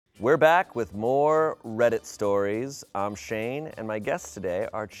We're back with more Reddit stories. I'm Shane, and my guests today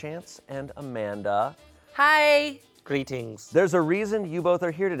are Chance and Amanda. Hi. Greetings. There's a reason you both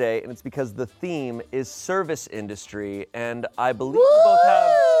are here today, and it's because the theme is service industry, and I believe you both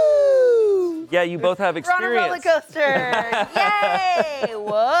have. Yeah, you both have experience. We're on a roller coaster. Yay!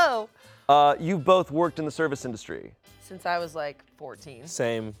 Whoa. You've both worked in the service industry. Since I was like 14.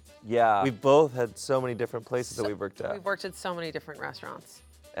 Same. Yeah. We've both had so many different places that we've worked at. We've worked at so many different restaurants.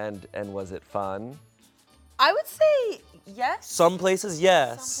 And was it fun? I would say yes. Some places,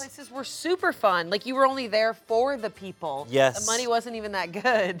 yes. Some places were super fun. Like you were only there for the people. Yes. The money wasn't even that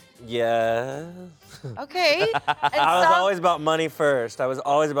good. Yeah. Okay. And I was some- always about money first. I was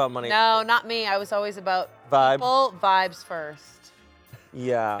always about money. No, not me. I was always about Vibe. people, vibes first.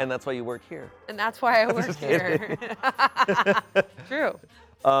 Yeah. And that's why you work here. And that's why I work here. True.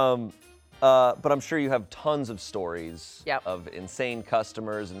 But I'm sure you have tons of stories Yep. of insane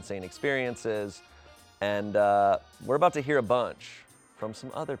customers, insane experiences, and we're about to hear a bunch from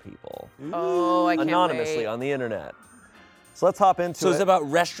some other people Oh, I can't anonymously wait. on the internet. So let's hop into So it. is it about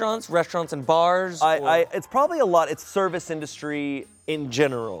restaurants and bars? or It's probably a lot. It's service industry in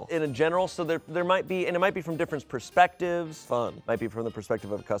general? in a general. So there might be, and it might be from different perspectives. Fun. Might be from the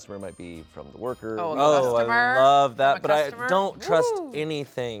perspective of a customer. Might be from the worker. Oh, Oh, customer, I love from that, a but I customer? don't trust Woo.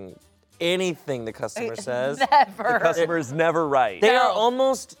 anything the customer says. Never. The customer is never right. They are No.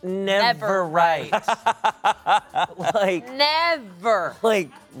 almost never Never right. Never. like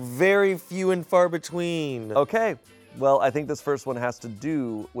very few and far between. Okay. Well, I think this first one has to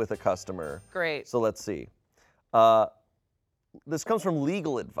do with a customer. Great. So let's see. This comes from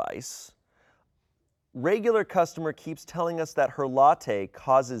legal advice. Regular customer keeps telling us that her latte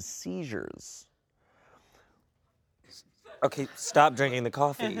causes seizures. Okay, stop drinking the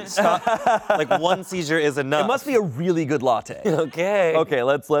coffee. Stop. Like one seizure is enough. It must be a really good latte. Okay. Okay,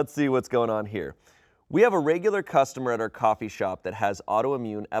 let's see what's going on here. We have a regular customer at our coffee shop that has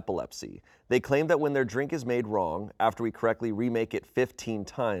autoimmune epilepsy. They claim that when their drink is made wrong, after we correctly remake it 15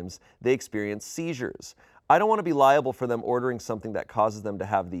 times, they experience seizures. I don't want to be liable for them ordering something that causes them to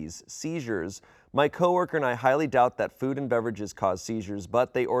have these seizures. My coworker and I highly doubt that food and beverages cause seizures,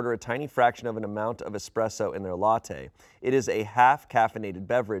 but they order a tiny fraction of an amount of espresso in their latte. It is a half caffeinated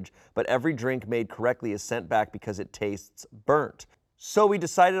beverage, but every drink made correctly is sent back because it tastes burnt. So we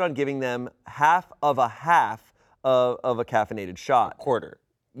decided on giving them half of a caffeinated shot. Quarter.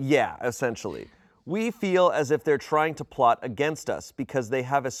 Yeah, essentially. We feel as if they're trying to plot against us because they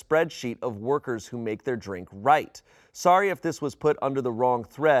have a spreadsheet of workers who make their drink right. Sorry if this was put under the wrong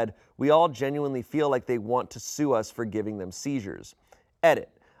thread. We all genuinely feel like they want to sue us for giving them seizures. Edit.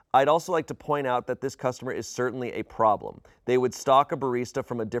 I'd also like to point out that this customer is certainly a problem. They would stalk a barista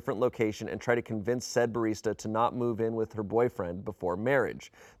from a different location and try to convince said barista to not move in with her boyfriend before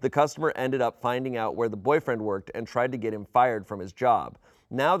marriage. The customer ended up finding out where the boyfriend worked and tried to get him fired from his job.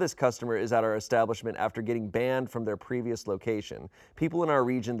 Now this customer is at our establishment after getting banned from their previous location. People in our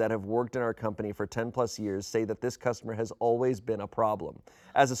region that have worked in our company for 10 plus years say that this customer has always been a problem.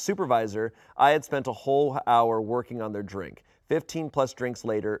 As a supervisor, I had spent a whole hour working on their drink. 15 plus drinks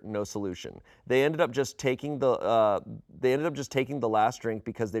later, no solution. They ended up just taking the last drink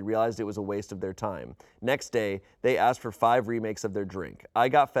because they realized it was a waste of their time. Next day, they asked for 5 remakes of their drink. I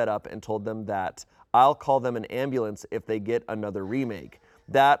got fed up and told them that I'll call them an ambulance if they get another remake.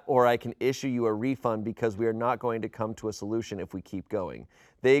 That, or I can issue you a refund because we are not going to come to a solution if we keep going.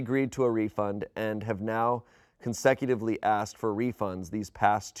 They agreed to a refund and have now consecutively asked for refunds these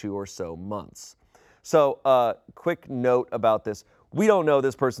past 2 or so months. So, quick note about this. We don't know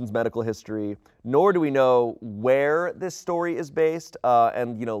this person's medical history, nor do we know where this story is based.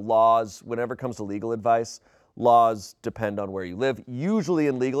 And, laws, whenever it comes to legal advice, laws depend on where you live. Usually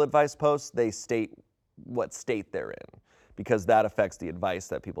in legal advice posts, they state what state they're in, because that affects the advice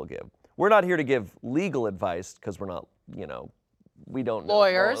that people give. We're not here to give legal advice because we're not, we don't know.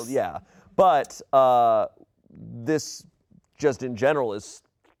 Lawyers. Yeah. But this just in general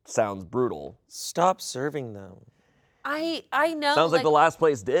sounds brutal. Stop serving them. I know. Sounds like the last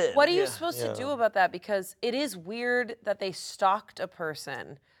place did. What are you supposed to do about that? Because it is weird that they stalked a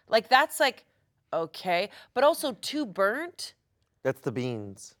person. Like that's like, okay. But also too burnt? That's the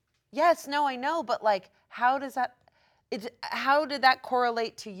beans. Yes, no, I know. But like, how did that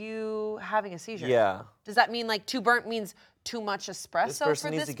correlate to you having a seizure? Yeah. Does that mean like too burnt means too much espresso This person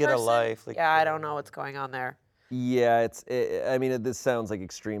for needs this to get a person? life, like- yeah, I don't know what's going on there. Yeah, this sounds like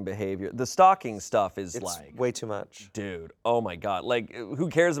extreme behavior. The stalking stuff is It's like, way too much. dude, oh my God. Like, who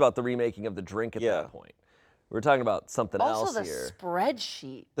cares about the remaking of the drink at Yeah. that point? We're talking about something Also, else the here.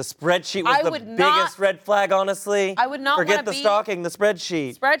 spreadsheet. The spreadsheet was I the would not- biggest red flag, honestly. I would not Forget wanna the be- stalking, the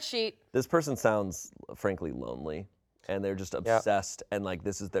spreadsheet. Spreadsheet. This person sounds, frankly, lonely. And they're just obsessed, and like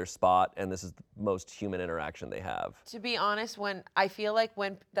this is their spot, and this is the most human interaction they have. To be honest, when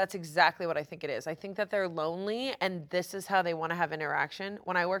that's exactly what I think it is. I think that they're lonely and this is how they want to have interaction.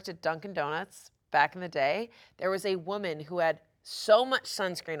 When I worked at Dunkin' Donuts back in the day, there was a woman who had so much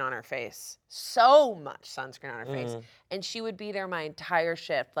sunscreen on her face, and she would be there my entire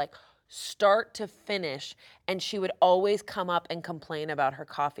shift, like start to finish, and she would always come up and complain about her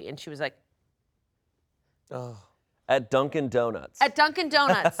coffee, and she was like, Oh. At Dunkin' Donuts. at Dunkin'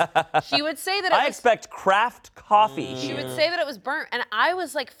 Donuts, she would say that it I was expect craft coffee She here. would say that it was burnt, and I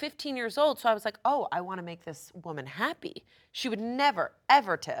was like 15 years old, so I was like, oh, I want to make this woman happy. She would never,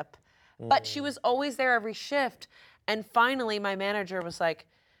 ever tip, but she was always there every shift. And finally, my manager was like,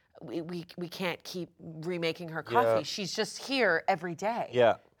 we can't keep remaking her coffee. Yeah. She's just here every day.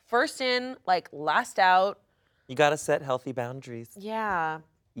 Yeah. First in, like last out. You gotta set healthy boundaries. Yeah.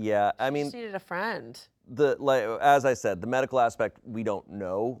 Yeah, I Just mean, needed a friend. as I said, the medical aspect, we don't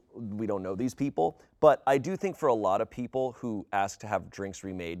know these people, but I do think for a lot of people who ask to have drinks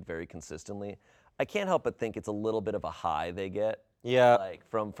remade very consistently, I can't help but think it's a little bit of a high they get, Yeah. like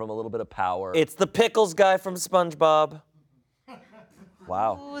from a little bit of power. It's the pickles guy from SpongeBob.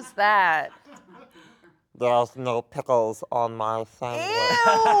 Wow. Who's that? There's no pickles on my sandwich.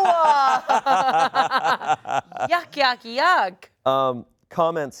 Yuck, yuck, yuck.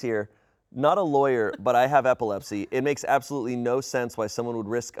 Comments here. Not a lawyer, but I have epilepsy. It makes absolutely no sense why someone would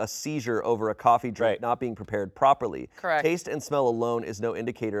risk a seizure over a coffee drink Right. not being prepared properly. Correct. Taste and smell alone is no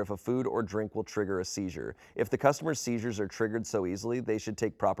indicator if a food or drink will trigger a seizure. If the customer's seizures are triggered so easily, they should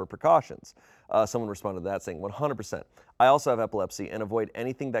take proper precautions. Someone responded to that saying 100%. I also have epilepsy and avoid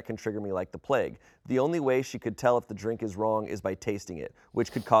anything that can trigger me like the plague. The only way she could tell if the drink is wrong is by tasting it,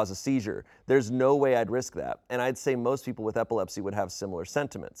 which could cause a seizure. There's no way I'd risk that. And I'd say most people with epilepsy would have similar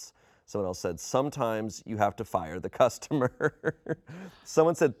sentiments. Someone else said, sometimes you have to fire the customer.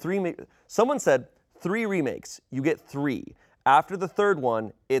 Someone said three remakes. You get 3. After the third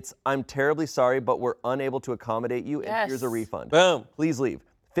one, it's I'm terribly sorry, but we're unable to accommodate you, and here's a Yes. refund. Boom. Please leave.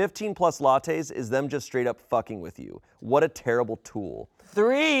 15 plus lattes is them just straight up fucking with you. What a terrible tool.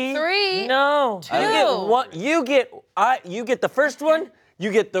 3? 3? No. 2. You get one. You get the first one. You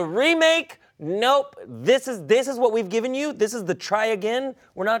get the remake. Nope. This is what we've given you. This is the try again.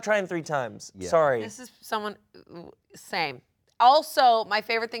 We're not trying 3 times. Sorry. This is someone, same. Also, my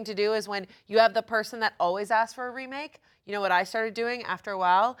favorite thing to do is when you have the person that always asks for a remake. You know what I started doing after a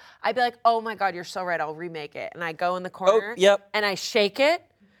while? I'd be like, oh my God, you're so right, I'll remake it. And I go in the corner, yep. and I shake it,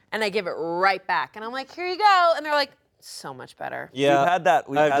 and I give it right back. And I'm like, here you go. And they're like, so much better. Yeah. We've had that.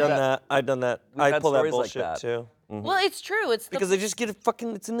 I've done that. I've done that. We've I had pull that stories like bullshit that. too. Well, it's true. It's the Because they just get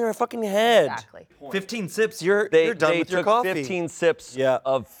it's in their fucking head. Exactly. 15 sips, you're They done with your took coffee. 15 sips Yeah.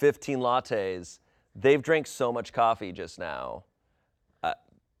 of 15 lattes. They've drank so much coffee just now.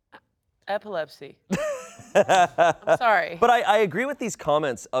 epilepsy. I'm sorry. But I agree with these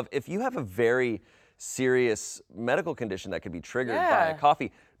comments of if you have a very serious medical condition that could be triggered by Yeah. a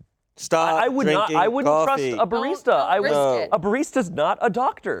coffee, Stop I wouldn't trust coffee. a barista. Don't risk it. A barista's not a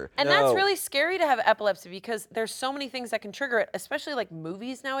doctor. And that's No. really scary to have epilepsy because there's so many things that can trigger it, especially like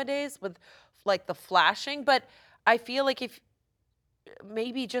movies nowadays with like the flashing. But I feel like if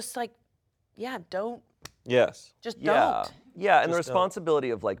maybe just like, don't, Yes. just Yeah. don't. Yeah, and the Just don't. responsibility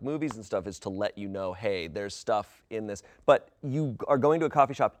of like movies and stuff is to let you know, hey, there's stuff in this. But you are going to a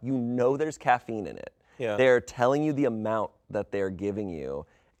coffee shop, you know there's caffeine in it. Yeah. They're telling you the amount that they're giving you.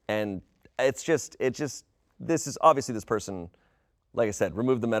 And this is obviously this person, like I said,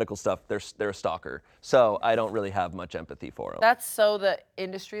 remove the medical stuff. They're a stalker. So I don't really have much empathy for them. That's so the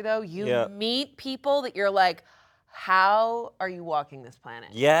industry though. You Yeah. meet people that you're like, how are you walking this planet?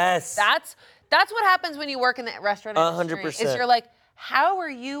 Yes. That's what happens when you work in the restaurant industry. 100%. Is you're like, how are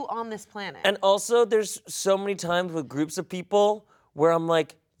you on this planet? And also, there's so many times with groups of people where I'm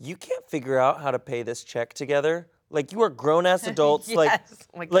like, you can't figure out how to pay this check together. Like, you are grown-ass adults. Yes. Like,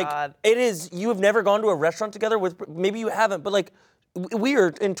 Oh my like God. it is, you have never gone to a restaurant together with, maybe you haven't, but like, we are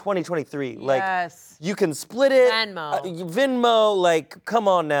in 2023. Like, Yes. you can split it. Venmo. Venmo, like, come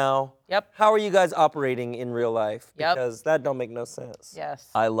on now. Yep. How are you guys operating in real life? Yep. Because that don't make no sense. Yes.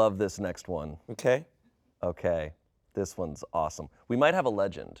 I love this next one. Okay? Okay, this one's awesome. We might have a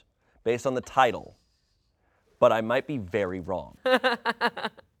legend based on the title, but I might be very wrong.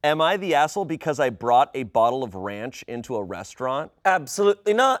 Am I the asshole because I brought a bottle of ranch into a restaurant?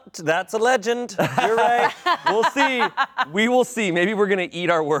 Absolutely not. That's a legend. You're right. We'll see. We will see. Maybe we're gonna eat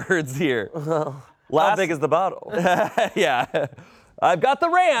our words here. How big is the bottle? Yeah, I've got the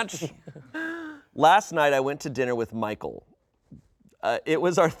ranch. Last night I went to dinner with Michael. It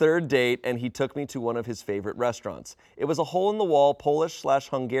was our third date, and he took me to one of his favorite restaurants. It was a hole-in-the-wall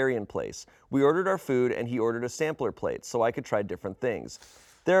Polish/Hungarian place. We ordered our food, and he ordered a sampler plate so I could try different things.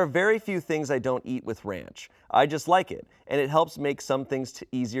 There are very few things I don't eat with ranch. I just like it, and it helps make some things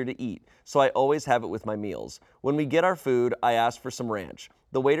easier to eat, so I always have it with my meals. When we get our food, I ask for some ranch.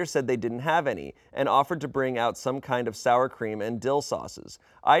 The waiter said they didn't have any and offered to bring out some kind of sour cream and dill sauces.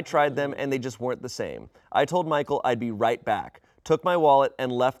 I tried them, and they just weren't the same. I told Michael I'd be right back, took my wallet,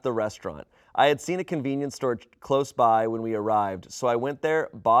 and left the restaurant. I had seen a convenience store close by when we arrived, so I went there,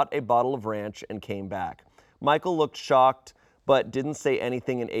 bought a bottle of ranch, and came back. Michael looked shocked, but didn't say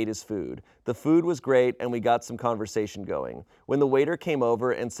anything and ate his food. The food was great, and we got some conversation going. When the waiter came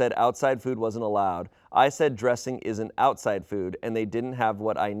over and said outside food wasn't allowed, I said dressing isn't outside food, and they didn't have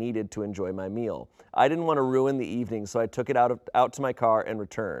what I needed to enjoy my meal. I didn't want to ruin the evening, so I took it out to my car and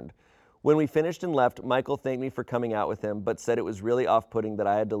returned. When we finished and left, Michael thanked me for coming out with him, but said it was really off-putting that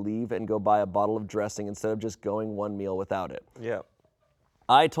I had to leave and go buy a bottle of dressing instead of just going one meal without it. Yeah.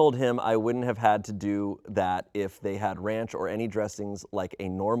 I told him I wouldn't have had to do that if they had ranch or any dressings like a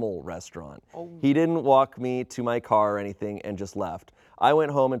normal restaurant. He didn't walk me to my car or anything and just left. I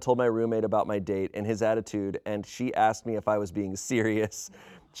went home and told my roommate about my date and his attitude, and she asked me if I was being serious.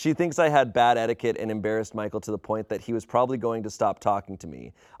 She thinks I had bad etiquette and embarrassed Michael to the point that he was probably going to stop talking to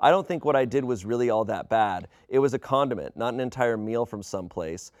me. I don't think what I did was really all that bad. It was a condiment, not an entire meal from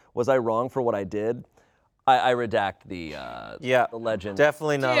someplace. Was I wrong for what I did? I redact the legend.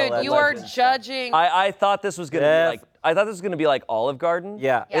 Definitely not a Dude, legend. you are judging. I thought this was gonna be like Olive Garden.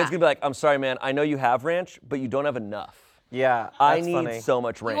 Yeah. And it's gonna be like, I'm sorry, man. I know you have ranch, but you don't have enough. Yeah, I that's need funny. so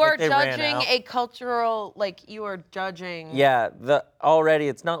much ranch. You are they ran judging out. a cultural, like, you are judging. Yeah, already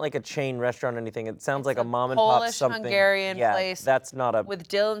it's not like a chain restaurant or anything. It sounds like a mom and pop Polish, something. Hungarian yeah, place that's not a. with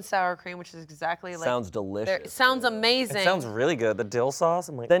dill and sour cream, which is exactly like. Sounds delicious. It sounds amazing. It sounds really good. The dill sauce.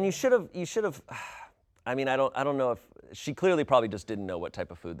 I'm like. Then you should have. I mean, I don't know if she clearly probably just didn't know what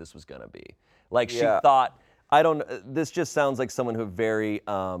type of food this was gonna be. Like she Yeah. thought. This just sounds like someone who very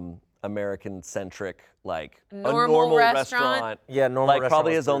American-centric, like a normal restaurant. Yeah, normal Like restaurant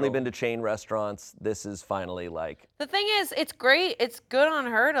probably was has only brutal. been to chain restaurants. This is finally like. The thing is, it's great. It's good on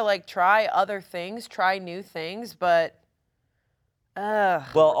her to like try other things, try new things, but.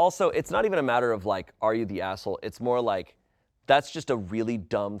 Well, also, it's not even a matter of like, are you the asshole? It's more like, that's just a really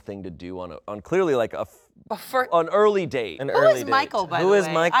dumb thing to do on clearly like an early date. An Who early is date. Michael, by Who the is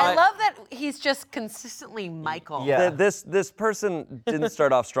way? Michael? I love that he's just consistently Michael. Yeah. This person didn't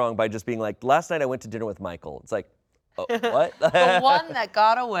start off strong by just being like, last night I went to dinner with Michael. It's like, oh, what? The one that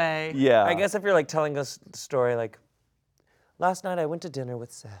got away. Yeah. I guess if you're like telling us the story, like, last night I went to dinner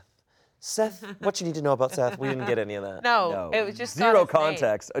with Seth. Seth, what you need to know about Seth? We didn't get any of that. No, it was just zero got his name.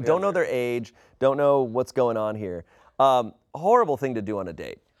 context. Don't know their age. Don't know what's going on here. Horrible thing to do on a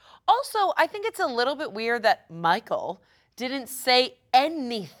date. Also, I think it's a little bit weird that Michael didn't say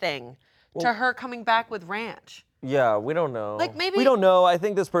anything to her coming back with ranch. Yeah, we don't know. Like maybe We don't know. I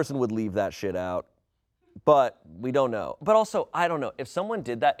think this person would leave that shit out, but we don't know. But also, I don't know if someone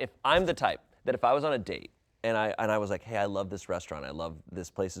did that. If I'm the type that if I was on a date and I was like, hey, I love this restaurant. I love this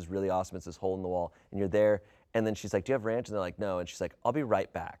place is really awesome. It's this hole in the wall, and you're there. And then she's like, do you have ranch? And they're like, no. And she's like, I'll be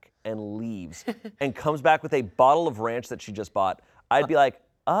right back. And leaves and comes back with a bottle of ranch that she just bought. I'd be like,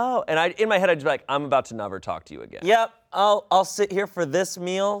 oh. And in my head, I'd just be like, I'm about to never talk to you again. Yep, I'll sit here for this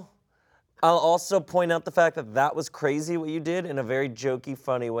meal. I'll also point out the fact that that was crazy what you did in a very jokey,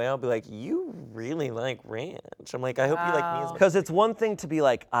 funny way. I'll be like, you really like ranch. I'm like, I hope you like me as much. Because it's one thing to be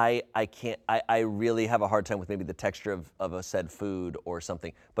like, I really have a hard time with maybe the texture of a said food or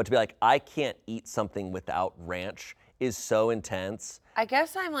something. But to be like, I can't eat something without ranch is so intense. I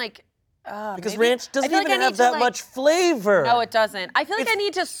guess I'm like Because maybe- ranch I doesn't feel like even I need have to, that like- much flavor. No, it doesn't. I feel like I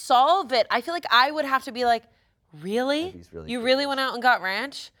need to solve it. I feel like I would have to be like, really? He's really You really went out and got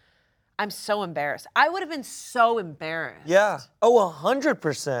ranch? I'm so embarrassed. I would have been so embarrassed. Yeah. Oh,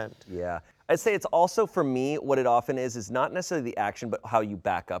 100%. Yeah. I'd say it's also for me, what it often is not necessarily the action, but how you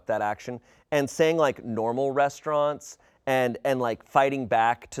back up that action. And saying like normal restaurants and like fighting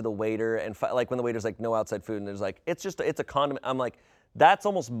back to the waiter and like when the waiter's like no outside food and there's like, it's a condiment. I'm like, that's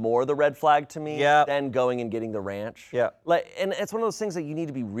almost more the red flag to me Yeah. than going and getting the ranch. Yeah. Like, and it's one of those things that you need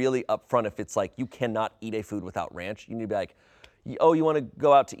to be really upfront if it's like you cannot eat a food without ranch. You need to be like, oh, you want to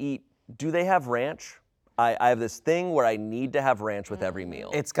go out to eat? Do they have ranch? I have this thing where I need to have ranch with every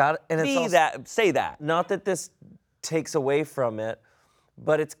meal. It's got, and it's also, Say that. not that this takes away from it,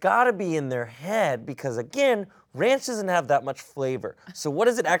 but it's gotta be in their head because again, ranch doesn't have that much flavor. So what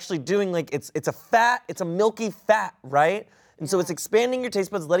is it actually doing? Like it's a milky fat, right? And so it's expanding your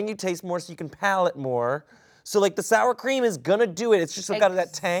taste buds, letting you taste more so you can palate more. So like the sour cream is gonna do it. It's just got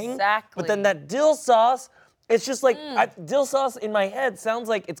that tang. Exactly. But then that dill sauce, it's just like, dill sauce in my head sounds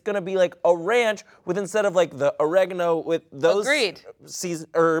like it's gonna be like a ranch with instead of like the oregano with those Agreed.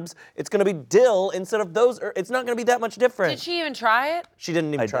 herbs, it's gonna be dill instead of those. It's not gonna be that much different. Did she even try it? She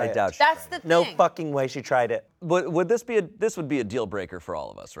didn't even try I it. doubt she That's tried the No thing. fucking way she tried it. Would this would be a deal breaker for all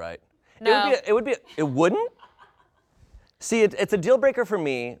of us, right? No. It wouldn't? See, it's a deal breaker for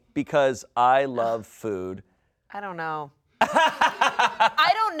me because I love food. I don't know.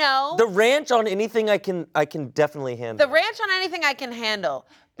 I don't know. The ranch on anything I can definitely handle. The ranch on anything I can handle.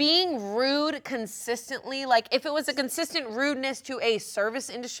 Being rude consistently, like if it was a consistent rudeness to a service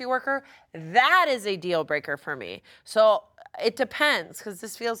industry worker, that is a deal breaker for me. So it depends, because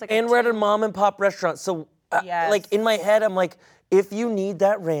this feels like And we're at a mom and pop restaurant, so Yes. like in my head, I'm like, if you need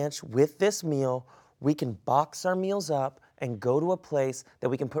that ranch with this meal, we can box our meals up and go to a place that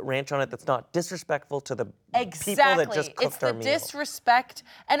we can put ranch on it that's not disrespectful to the people that just cooked It's the our meal. disrespect.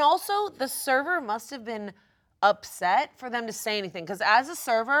 And also, the server must have been upset for them to say anything. Because as a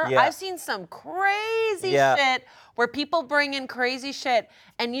server, Yeah. I've seen some crazy Yeah. shit where people bring in crazy shit.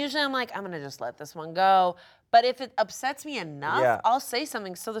 And usually I'm like, I'm going to just let this one go. But if it upsets me enough, Yeah. I'll say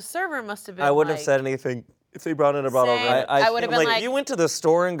something. So the server must have been I wouldn't like, have said anything if they brought in a bottle of Same. ranch. I would have I'm been like, like, you went to the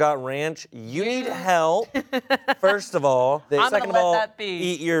store and got ranch. You need help. First of all, I'm gonna second of let all, that be.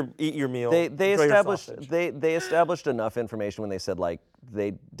 eat your meal. They Enjoy your established sausage. they established enough information when they said like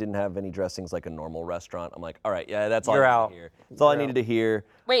they didn't have any dressings like a normal restaurant. I'm like, all right, yeah, that's all You're I out. needed to hear. That's all I You're needed to hear.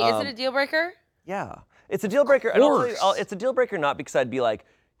 wait, is it a deal breaker? Yeah, it's a deal breaker. And I'll tell you, course. it's a deal breaker not because I'd be like,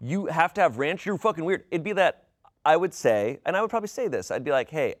 you have to have ranch. You're fucking weird. It'd be that I would say, and I would probably say this. I'd be like,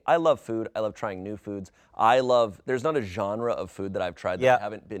 hey, I love food. I love trying new foods. There's not a genre of food that I've tried that Yeah. I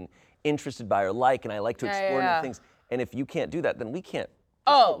haven't been interested by or like, and I like to Yeah, explore yeah. new things. And if you can't do that, then we can't. This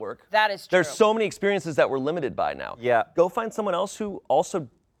Oh, won't work. that is true. There's so many experiences that we're limited by now. Yeah. Go find someone else who also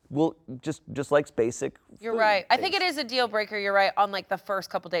will just likes basic. You're food right. I think things. it is a deal breaker. You're right on like the first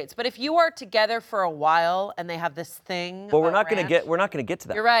couple dates. But if you are together for a while and they have this thing, But we're about not gonna ranch, get to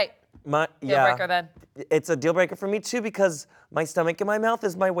that. You're right. Deal breaker then. It's a deal breaker for me too because my stomach and my mouth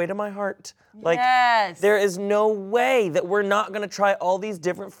is my way to my heart. Like Yes. there is no way that we're not gonna try all these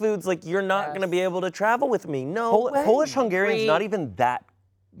different foods. Like you're not gonna be able to travel with me. No way. Polish Hungarian's not Agreed. even that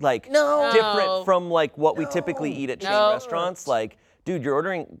like No. different from like what we typically eat at chain No. restaurants. Like, dude, you're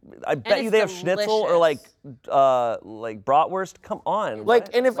ordering. I bet you it's they have schnitzel or like bratwurst. Come on. Like,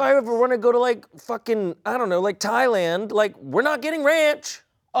 what? and if I ever want to go to like fucking, I don't know, like Thailand, like we're not getting ranch.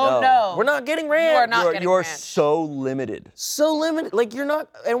 Oh no. We're not getting ranch. are not getting you're ranch. so limited. So limited. Like you're not.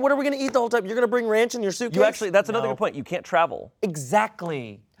 And what are we gonna eat the whole time? You're gonna bring ranch in your suitcase? You actually. That's another No. good point. You can't travel.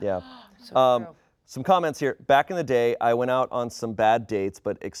 Exactly. Yeah. true. Some comments here. Back in the day, I went out on some bad dates,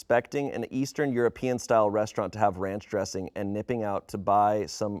 but expecting an Eastern European style restaurant to have ranch dressing and nipping out to buy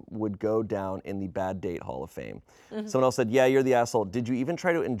some would go down in the bad date Hall of Fame. Someone else said, yeah, you're the asshole. Did you even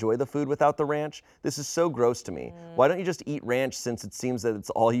try to enjoy the food without the ranch? This is so gross to me. Why don't you just eat ranch since it seems that it's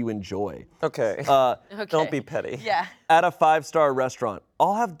all you enjoy? Okay. Okay. Don't be petty. Yeah. At a 5-star restaurant,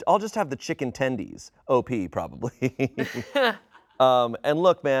 I'll just have the chicken tendies. OP probably. And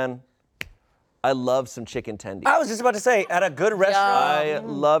look, man, I love some chicken tendies. I was just about to say, at a good restaurant. I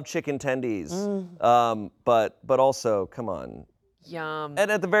love chicken tendies. But also, come on. Yum. And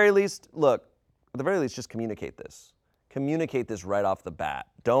at the very least, look, at the very least, just communicate this. Communicate this right off the bat.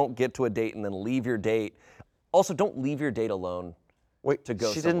 Don't get to a date and then leave your date. Also, don't leave your date alone. Wait, to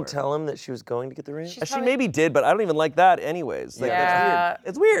go she somewhere. didn't tell him that she was going to get the ranch? She's She probably- maybe did, but I don't even like that anyways. Like, Yeah.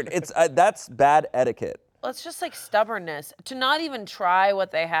 That's weird. It's weird. That's bad etiquette. Well, it's just like stubbornness. To not even try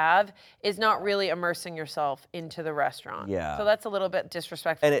what they have is not really immersing yourself into the restaurant. Yeah. So that's a little bit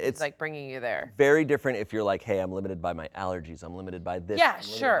disrespectful. And It's it's- like bringing you there. Very different if you're like, hey, I'm limited by my allergies. I'm limited by this. Yeah, I'm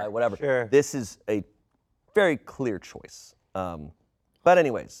limited sure. By whatever. Sure. This is a very clear choice. But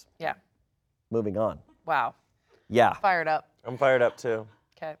anyways, Yeah. moving on. Wow. Yeah. Fired up. I'm fired up too.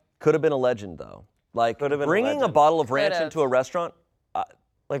 Okay. Could have been a legend though. Like Could have been a bringing a legend. bottle of ranch Could've. into a restaurant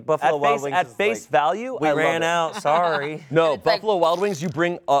Like Buffalo Wild Wings. at is face like, value. we I love ran it. out. Sorry. No, It's like- Buffalo Wild Wings. You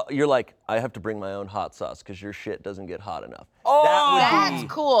bring. You're like, I have to bring my own hot sauce because your shit doesn't get hot enough. Oh, That's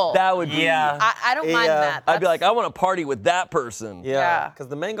cool. That would be. Yeah. I don't mind Yeah. that. I'd be That's- like, I want to party with that person. Yeah. Yeah. Because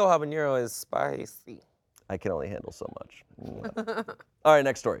the mango habanero is spicy. I can only handle so much. All right,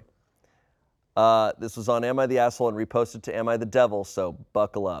 next story. This was on Am I the Asshole and reposted to Am I the Devil, so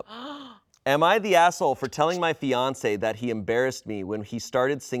buckle up. Am I the asshole for telling my fiance that he embarrassed me when he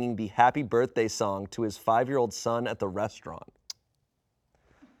started singing the happy birthday song to his 5-year-old son at the restaurant?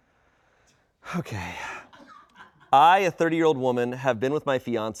 Okay. I, a 30-year-old woman, have been with my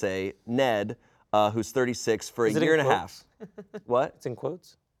fiance, Ned, who's 36, for a Is it in year and a quotes? half. What? It's in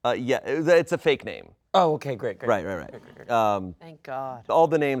quotes? Yeah, it's a fake name. Oh, okay, great. Right. Thank God. All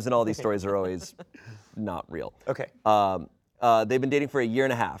the names in all these stories are always not real. Okay. They've been dating for a year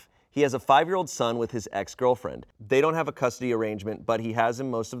and a half. He has a 5-year-old son with his ex-girlfriend. They don't have a custody arrangement, but he has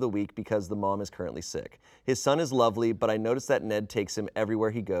him most of the week because the mom is currently sick. His son is lovely, but I notice that Ned takes him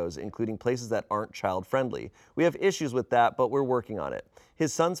everywhere he goes, including places that aren't child-friendly. We have issues with that, but we're working on it.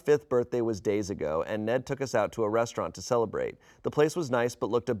 His son's 5th birthday was days ago, and Ned took us out to a restaurant to celebrate. The place was nice, but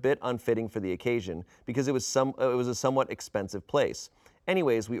looked a bit unfitting for the occasion because it was a somewhat expensive place.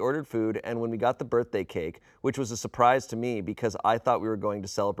 Anyways, we ordered food, and when we got the birthday cake, which was a surprise to me because I thought we were going to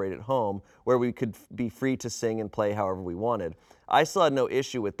celebrate at home, where we could be free to sing and play however we wanted, I still had no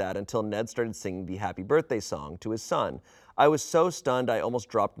issue with that until Ned started singing the happy birthday song to his son. I was so stunned I almost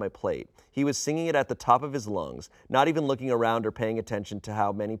dropped my plate. He was singing it at the top of his lungs, not even looking around or paying attention to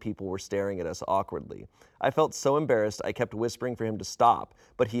how many people were staring at us awkwardly. I felt so embarrassed I kept whispering for him to stop,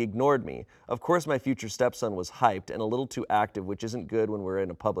 but he ignored me. Of course my future stepson was hyped and a little too active, which isn't good when we're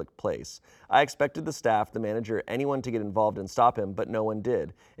in a public place. I expected the staff, the manager, anyone to get involved and stop him, but no one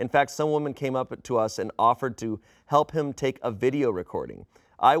did. In fact, some woman came up to us and offered to help him take a video recording.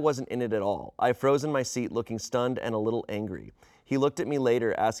 I wasn't in it at all. I froze in my seat looking stunned and a little angry. He looked at me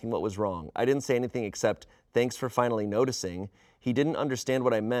later asking what was wrong. I didn't say anything except, "Thanks for finally noticing." He didn't understand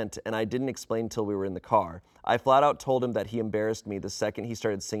what I meant, and I didn't explain till we were in the car. I flat out told him that he embarrassed me the second he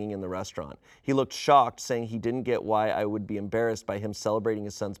started singing in the restaurant. He looked shocked, saying he didn't get why I would be embarrassed by him celebrating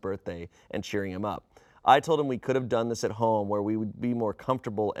his son's birthday and cheering him up. I told him we could have done this at home where we would be more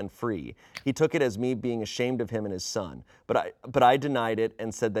comfortable and free. He took it as me being ashamed of him and his son. But I denied it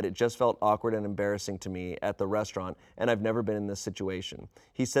and said that it just felt awkward and embarrassing to me at the restaurant, and I've never been in this situation.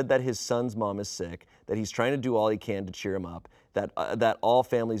 He said that his son's mom is sick, that he's trying to do all he can to cheer him up, that all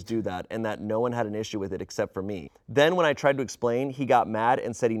families do that, and that no one had an issue with it except for me. Then when I tried to explain, he got mad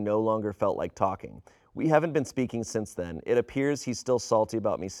and said he no longer felt like talking. We haven't been speaking since then. It appears he's still salty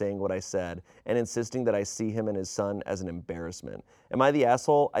about me saying what I said and insisting that I see him and his son as an embarrassment. Am I the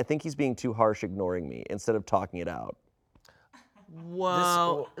asshole? I think he's being too harsh ignoring me instead of talking it out.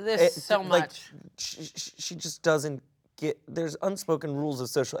 Whoa, this is so like, much. she just doesn't get, there's unspoken rules of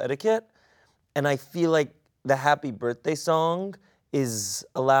social etiquette, and I feel like the happy birthday song is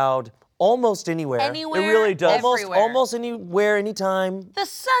allowed almost anywhere. Anywhere, It really does. everywhere. Almost anywhere, anytime. The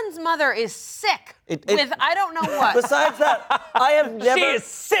son's mother is sick It- with I don't know what. Besides that, I have never. She is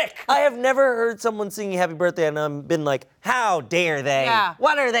sick! I have never heard someone singing happy birthday and been like, how dare they? Yeah.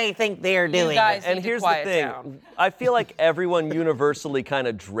 What do they think they're doing? guys- And need to here's the quiet thing. down. I feel like everyone universally kind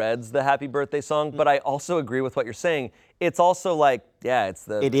of dreads the happy birthday song, but I also agree with what you're saying. It's also like, yeah, it's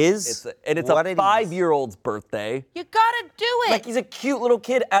the... It is and it's what a it is. 5-year-old's birthday. You gotta do it. Like he's a cute little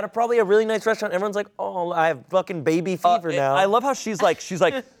kid at probably a really nice restaurant. Everyone's like, oh, I have fucking baby fever now. I love how she's like,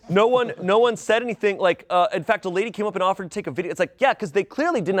 no one said anything. Like, in fact, a lady came up and offered to take a video. It's like, yeah, because they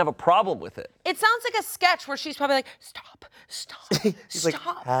clearly didn't have a problem with it. It sounds like a sketch where she's probably like, stop, She's like,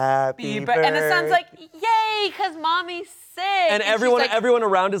 stop. happy birthday. And the son's like, yay, because mommy's sick. And she's everyone like,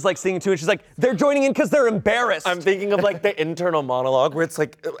 around is like singing too, and she's like, they're joining in because they're embarrassed. I'm thinking of like the internal monologue where it's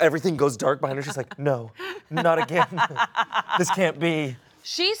like everything goes dark behind her. She's like, no, not again. This can't be.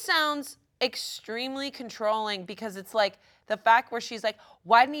 She sounds extremely controlling because it's like the fact where she's like,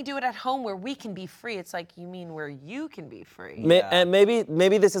 why didn't he do it at home where we can be free? It's like, you mean where you can be free? And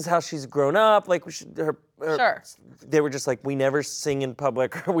maybe this is how she's grown up. Like her Sure. They were just like, we never sing in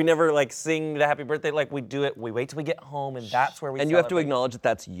public, or we never like sing the happy birthday. Like we do it. We wait till we get home, and that's where we. And you have to celebrate. acknowledge that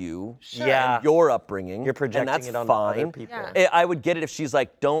that's you. Sure. Yeah. And your upbringing. You're projecting and that's it on fine. other people. Yeah. I would get it if she's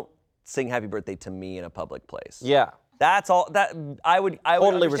like, don't sing happy birthday to me in a public place. Yeah. That's all. That I would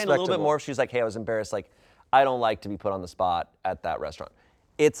Totally understand a little bit respectable. more if she's like, hey, I was embarrassed. Like, I don't like to be put on the spot at that restaurant.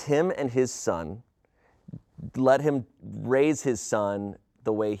 It's him and his son. Let him raise his son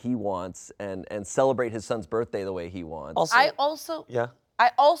the way he wants and celebrate his son's birthday the way he wants. Also,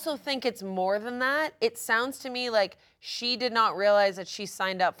 I also think it's more than that. It sounds to me like she did not realize that she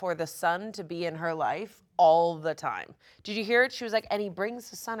signed up for the son to be in her life all the time. Did you hear it? She was like, and he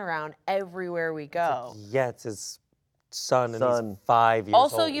brings the son around everywhere we go. yeah, it's his son, and Son. he's 5 years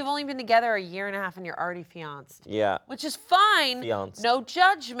Also, old. you've only been together a year and a half and you're already fianced. Yeah. Which is fine. Fianced. No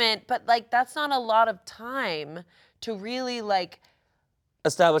judgment, but like that's not a lot of time to really like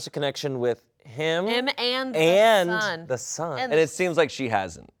Establish a connection with him him and and the son. the son. And And it seems like she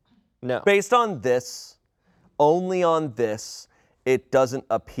hasn't. No. Based on this, only on this, it doesn't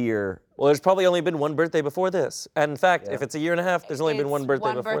appear. Well, there's probably only been one birthday before this. And in fact, if it's a year and a half, there's only been one birthday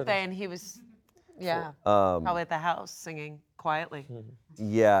one before birthday, this. and he was, probably at the house singing quietly.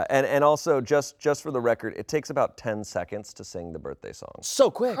 Yeah, and also just for the record, it takes about 10 seconds to sing the birthday song. So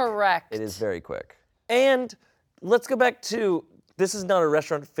quick. Correct. It is very quick. And let's go back to, this is not a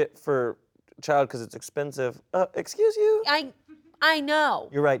restaurant fit for a child because it's expensive. Excuse you? I know.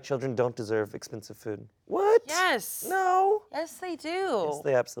 You're right, children don't deserve expensive food. What? Yes. No. Yes, they do. Yes,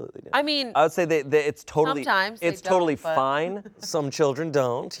 they absolutely do. I mean, I would say it's totally. Sometimes they it's totally don't, but- fine. Some children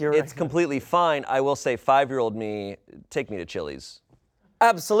don't. You're It's right. completely fine. I will say, 5-year-old me, take me to Chili's.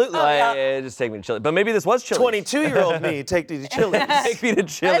 Absolutely. Just take me to Chili's. But maybe this was Chili's. 22-year-old me, take me to Chili's. Take me to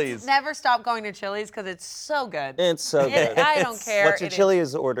let's Chili's. never stop going to Chili's because it's so good. It's so good. I don't care. What's your It is-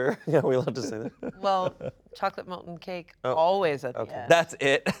 Chili's order? Yeah, we love to say that. Well, chocolate molten cake, always at the end. That's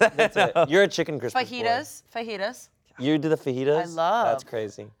it. That's it. You're a chicken Crispers boy. Fajitas. You do the fajitas? I love. That's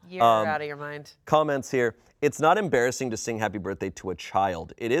crazy. You're out of your mind. Comments here. It's not embarrassing to sing happy birthday to a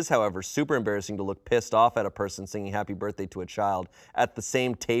child. It is, however, super embarrassing to look pissed off at a person singing happy birthday to a child at the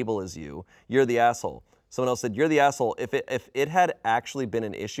same table as you. You're the asshole. Someone else said, you're the asshole. If it had actually been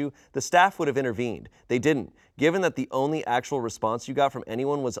an issue, the staff would have intervened. They didn't. Given that the only actual response you got from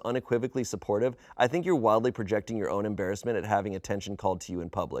anyone was unequivocally supportive, I think you're wildly projecting your own embarrassment at having attention called to you in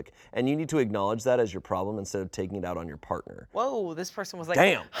public. And you need to acknowledge that as your problem instead of taking it out on your partner. Whoa, this person was like,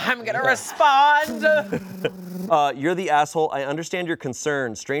 Damn. I'm going to respond. You're the asshole. I understand your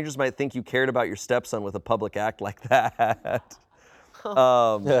concern. Strangers might think you cared about your stepson with a public act like that.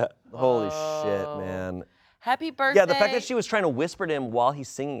 Holy shit, man. Happy birthday. Yeah, the fact that she was trying to whisper to him while he's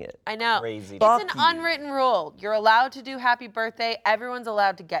singing it. I know. Crazy. It's an unwritten rule. You're allowed to do happy birthday. Everyone's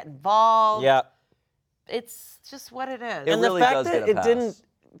allowed to get involved. Yeah. It's just what it is. It And really the fact does that get a it pass. didn't,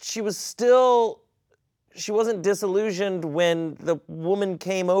 she wasn't disillusioned when the woman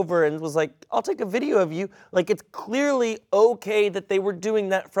came over and was like, I'll take a video of you. Like, it's clearly okay that they were doing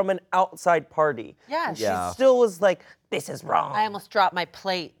that from an outside party. Yeah. And she Yeah. still was like, this is wrong. I almost dropped my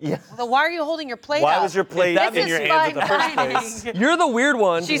plate. Yeah. Well, why are you holding your plate Why up? was your plate This in is your hands in the first fine place? dining. You're the weird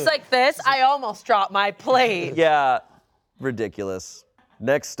one. She's like this. I almost dropped my plate. Yeah, ridiculous.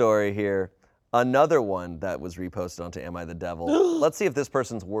 Next story here. Another one that was reposted onto Am I the Devil. Let's see if this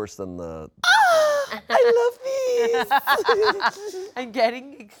person's worse than the. I love these. I'm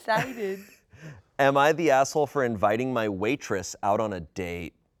getting excited. Am I the asshole for inviting my waitress out on a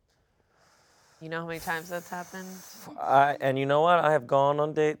date? You know how many times that's happened? And you know what? I have gone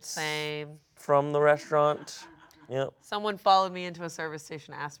on dates Same. from the restaurant. Yep. Someone followed me into a service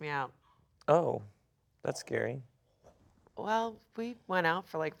station, asked me out. Oh, that's scary. Well, we went out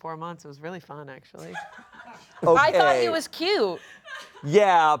for like 4 months. It was really fun, actually. Okay. I thought he was cute.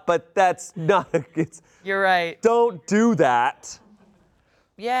 Yeah, but that's not. You're right. Don't do that.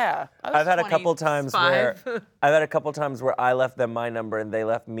 Yeah. I've had a couple times 25. where I left them my number and they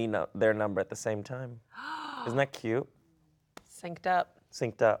left me their number at the same time. Isn't that cute? Synced up.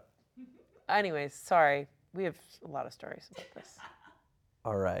 Synced up. Anyways, sorry. We have a lot of stories about this.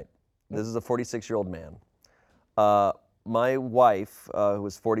 All right. This is a 46-year-old man. My wife, who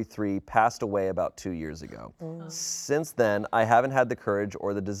was 43, passed away about 2 years ago. Since then, I haven't had the courage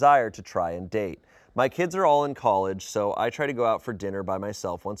or the desire to try and date. My kids are all in college, so I try to go out for dinner by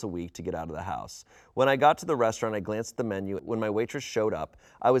myself once a week to get out of the house. When I got to the restaurant, I glanced at the menu. When my waitress showed up,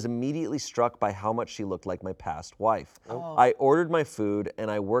 I was immediately struck by how much she looked like my past wife. I ordered my food,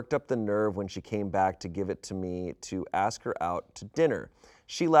 and I worked up the nerve when she came back to give it to me to ask her out to dinner.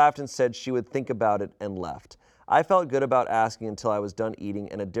 She laughed and said she would think about it and left. I felt good about asking until I was done eating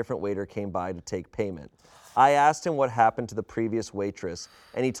and a different waiter came by to take payment. I asked him what happened to the previous waitress,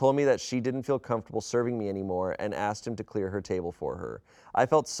 and he told me that she didn't feel comfortable serving me anymore and asked him to clear her table for her. I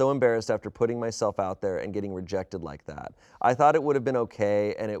felt so embarrassed after putting myself out there and getting rejected like that. I thought it would have been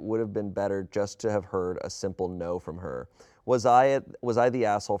okay, and it would have been better just to have heard a simple no from her. Was I the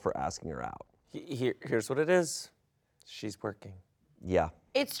asshole for asking her out? Here's what it is. She's working. Yeah.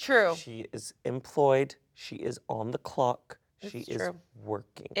 It's true. She is employed. She is on the clock. She It's is true.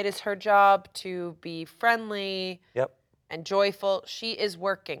 working. It is her job to be friendly Yep. and joyful. She is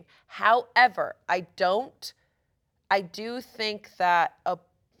working. However, I do think that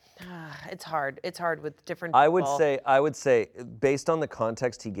it's hard. It's hard with different people. I would say, based on the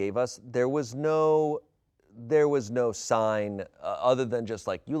context he gave us, there was no sign other than just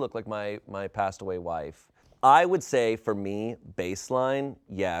like, you look like my passed away wife. I would say for me, baseline,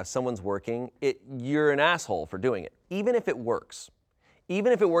 yeah, if someone's working, you're an asshole for doing it, even if it works.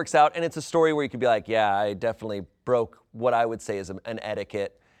 Even if it works out and it's a story where you could be like, yeah, I definitely broke what I would say is an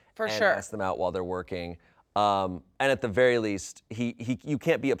etiquette For and sure. ask them out while they're working. And at the very least, you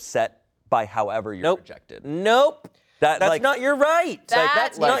can't be upset by however you're rejected. Nope. That's like- not your right.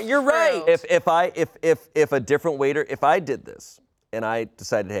 That's not your true. right. If a different waiter, if I did this and I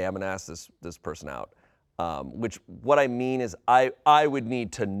decided, hey, I'm gonna ask this person out, which what I mean is I would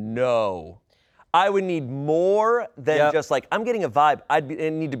need to know. I would need more than just like, I'm getting a vibe. I'd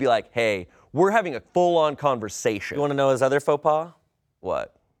need to be like, hey, we're having a full-on conversation. You want to know his other faux pas?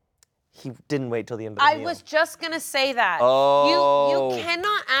 What? He didn't wait till the end of the I meal. was just gonna say that. Oh. You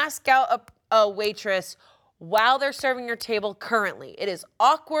cannot ask out a waitress while they're serving your table currently. It is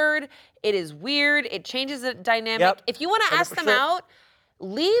awkward. It is weird. It changes the dynamic. Yep. If you want to ask them 100%. out,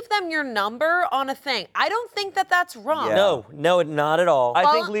 leave them your number on a thing. I don't think that that's wrong. Yeah. No, not at all.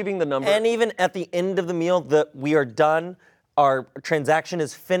 I think leaving the number. And even at the end of the meal, we are done. Our transaction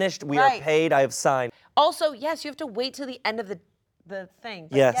is finished. We Right. are paid. I have signed. Also, yes, you have to wait till the end of the thing.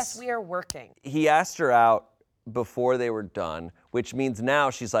 But Yes. yes, we are working. He asked her out before they were done, which means now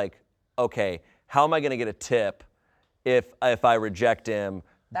she's like, okay, how am I gonna get a tip if I reject him?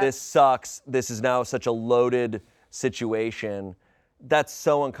 This sucks. This is now such a loaded situation. That's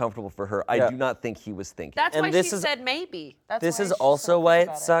so uncomfortable for her. I do not think he was thinking. That's And why this she is- said maybe. That's This why is she's also so why think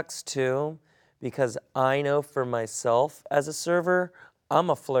it about sucks too, because I know for myself as a server, I'm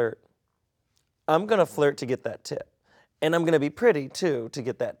a flirt. I'm gonna flirt to get that tip. And I'm gonna be pretty too to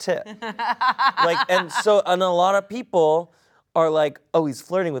get that tip. And a lot of people are like, oh, he's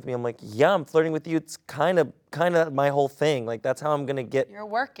flirting with me. I'm like, yeah, I'm flirting with you. It's kind of my whole thing. Like that's how I'm gonna get. You're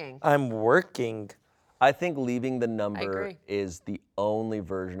working. I'm working. I think leaving the number agree. is the only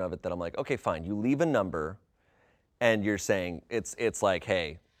version of it that I'm like, okay, fine. You leave a number, and you're saying it's like,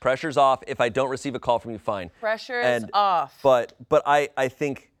 hey, pressure's off. If I don't receive a call from you, fine. Pressure is And- off. But I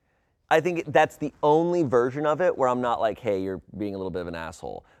think that's the only version of it where I'm not like, hey, you're being a little bit of an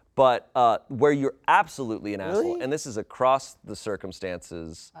asshole. But where you're absolutely an asshole, and this is across the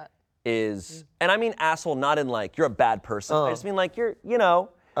circumstances, and I mean asshole not in like you're a bad person. I just mean like you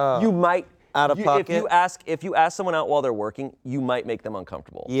might. Out of pocket? If you ask someone out while they're working, you might make them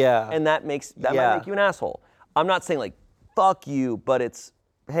uncomfortable. Yeah. And that might Yeah. make you an asshole. I'm not saying like fuck you, but it's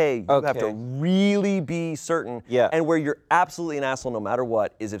hey, you have to Okay. really be certain. Yeah. And where you're absolutely an asshole no matter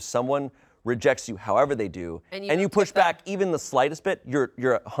what is if someone rejects you however they do, And and you you don't push tip them. back even the slightest bit, you're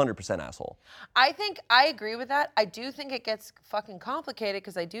 100% asshole. I think I agree with that. I do think it gets fucking complicated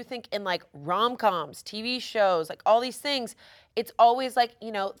because I do think in like rom-coms, TV shows, like all these things, it's always like,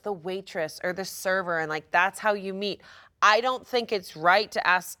 the waitress or the server and like that's how you meet. I don't think it's right to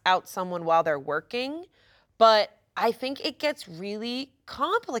ask out someone while they're working, but I think it gets really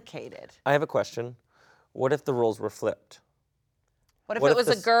complicated. I have a question. What if the roles were flipped? What if What it if was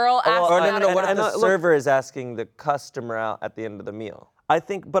the a s- girl asking Or out no, a what if guy? the look- server is asking the customer out at the end of the meal? I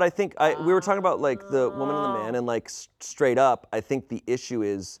think we were talking about like the woman and the man, and like straight up, I think the issue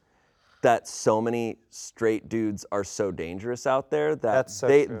is that so many straight dudes are so dangerous out there that That's so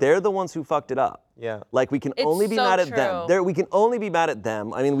true. they're the ones who fucked it up. Yeah. Like we can It's only be so mad at true. them. We can only be mad at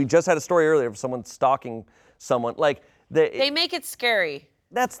them. I mean, we just had a story earlier of someone stalking someone. Like They make it scary.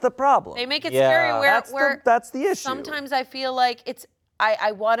 that's the problem. They make it Yeah. scary where that's the issue. sometimes I feel like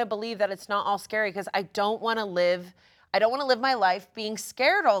I want to believe that it's not all scary because I don't want to live my life being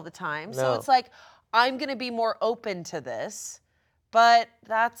scared all the time. So No. it's like I'm going to be more open to this. But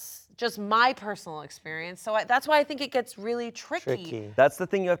that's just my personal experience. So that's why I think it gets really tricky. That's the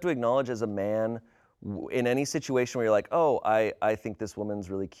thing you have to acknowledge as a man in any situation where you're like, oh, I think this woman's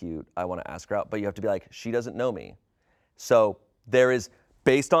really cute. I want to ask her out. But you have to be like, she doesn't know me. So there is,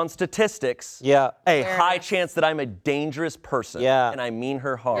 based on statistics, Yeah. a high chance that I'm a dangerous person. Yeah. And I mean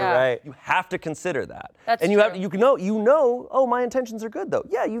her harm. Yeah. Right. You have to consider that. That's and true. you know, oh, my intentions are good though.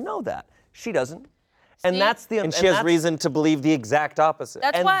 Yeah, you know that. She doesn't. And See? that's the And she has reason to believe the exact opposite.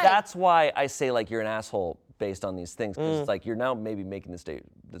 That's and why. that's why I say like you're an asshole based on these things because it's like you're now maybe making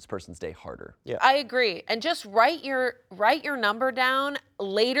this person's day harder. Yeah. I agree. And just write your number down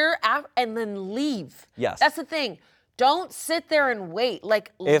later and then leave. Yes. That's the thing. Don't sit there and wait.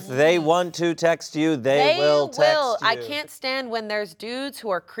 Like If they leave. want to text you, they will text you. I can't stand when there's dudes who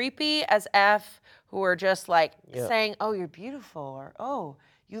are creepy as F, who are just like saying, "Oh, you're beautiful," or "Oh,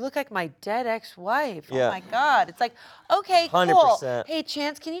 you look like my dead ex-wife." Yeah. Oh my God. It's like, okay, cool. 100%. Hey,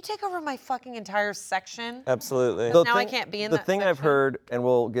 Chance, can you take over my fucking entire section? Absolutely. Now I can't be in the that thing I've section. heard, and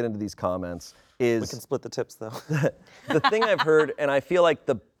we'll get into these comments, is We can split the tips though. the thing I've heard, and I feel like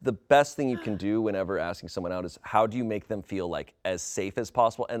the best thing you can do whenever asking someone out is how do you make them feel like as safe as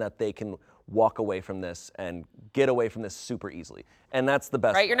possible and that they can walk away from this and get away from this super easily. And that's the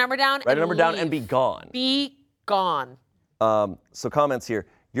best. Write your number down. Write a number down and leave. be gone. Be gone. So comments here.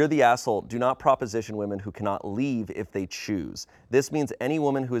 You're the asshole. Do not proposition women who cannot leave if they choose. This means any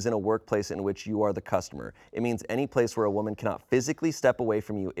woman who is in a workplace in which you are the customer. It means any place where a woman cannot physically step away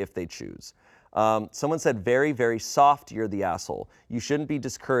from you if they choose. Someone said, very, very soft, you're the asshole. You shouldn't be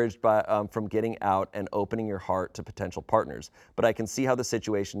discouraged from getting out and opening your heart to potential partners. But I can see how the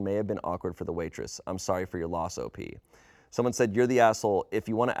situation may have been awkward for the waitress. I'm sorry for your loss, OP. Someone said, you're the asshole. If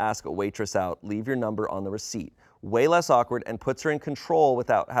you want to ask a waitress out, leave your number on the receipt. Way less awkward and puts her in control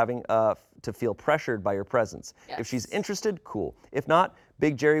without having to feel pressured by your presence. Yes. If she's interested, cool. If not,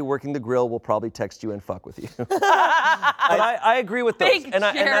 Big Jerry working the grill will probably text you and fuck with you. But I agree with those. Big and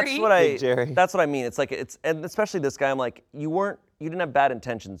Jerry. Big Jerry. That's what I mean. It's like and especially this guy. I'm like, you didn't have bad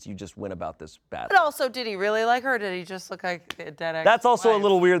intentions. You just went about this badly. But also, did he really like her, or did he just look like a dead ex? That's also a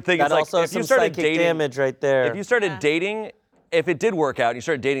little weird thing. That It's like also if you some started psychic dating, damage right there. if you started dating, if it did work out and you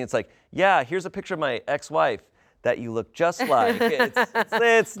started dating, it's like, yeah, here's a picture of my ex-wife that you look just like.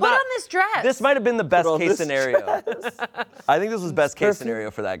 It's Put not, on this dress. This might have been the best on case this scenario. I think this was best case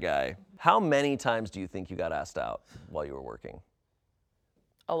scenario for that guy. How many times do you think you got asked out while you were working?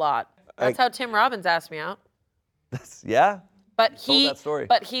 A lot. That's how Tim Robbins asked me out. Yeah? But told that story.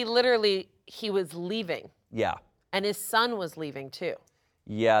 But he was leaving, Yeah. and his son was leaving too.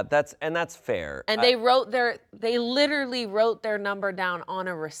 Yeah, that's fair. And they literally wrote their number down on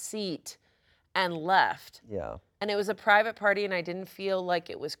a receipt and left. Yeah. And it was a private party, and I didn't feel like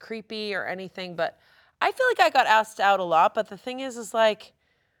it was creepy or anything, but I feel like I got asked out a lot. But the thing is like,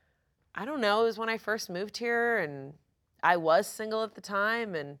 I don't know, it was when I first moved here, and I was single at the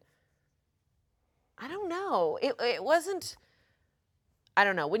time, and I don't know. It wasn't, I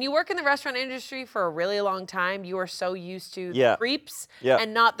don't know. When you work in the restaurant industry for a really long time, you are so used to the creeps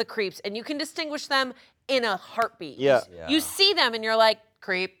and not the creeps. And you can distinguish them in a heartbeat. Yeah. You see them and you're like,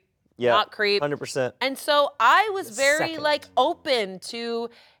 creep, not creep. 100%. And so I was very second. like open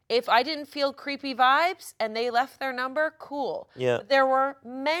to, if I didn't feel creepy vibes and they left their number, cool. Yeah. But there were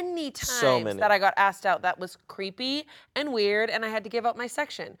many times that I got asked out that was creepy and weird, and I had to give up my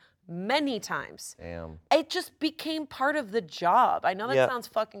section. Many times. Damn. It just became part of the job. I know that sounds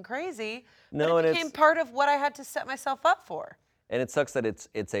fucking crazy, No, but and it became part of what I had to set myself up for. And it sucks that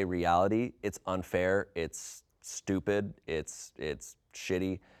it's a reality. It's unfair. It's stupid. It's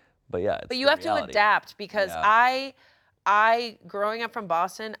shitty. But yeah, it's But you the have reality. to adapt, because Yeah. I growing up from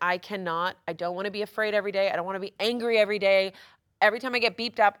Boston, I don't want to be afraid every day. I don't want to be angry every day. Every time I get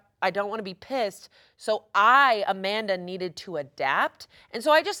beeped up, I don't want to be pissed. So Amanda, needed to adapt. And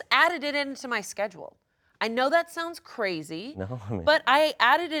so I just added it into my schedule. I know that sounds crazy, but I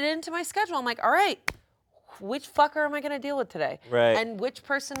added it into my schedule. I'm like, all right, which fucker am I going to deal with today? Right. And which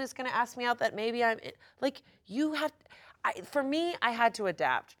person is going to ask me out that maybe like, for me, I had to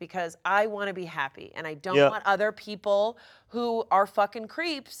adapt, because I want to be happy, and I don't want other people who are fucking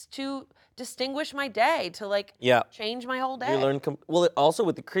creeps to distinguish my day, to like change my whole day. You learn, also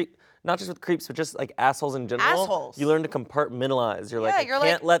with the creep, not just with creeps, but just like assholes in general. Assholes. You learn to compartmentalize. You're Yeah, like, you're I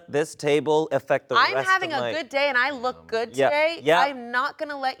can't let this table affect the rest I'm having of a my... good day and I look good Yeah, today. yeah. I'm not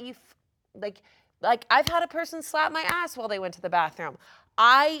gonna let you, like I've had a person slap my ass while they went to the bathroom.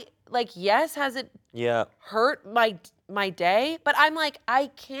 Yes, has it hurt my day? But I'm like, I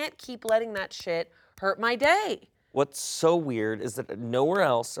can't keep letting that shit hurt my day. What's so weird is that nowhere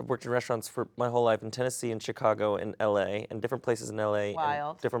else, I've worked in restaurants for my whole life, in Tennessee and Chicago and LA, and different places in LA,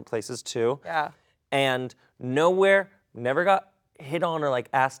 Wild. and different places too. Yeah. And nowhere, never got hit on or like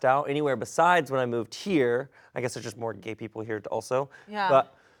asked out anywhere besides when I moved here. I guess there's just more gay people here also. Yeah.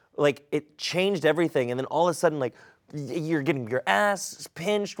 But like it changed everything, and then all of a sudden like you're getting your ass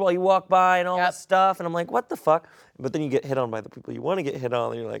pinched while you walk by and all this stuff, and I'm like, what the fuck? But then you get hit on by the people you want to get hit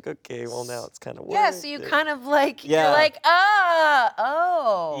on, and you're like, okay, well now it's kind of worth Yeah, so you kind of like, Yeah. you're like,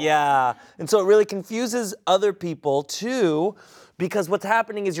 oh. Yeah, and so it really confuses other people too, because what's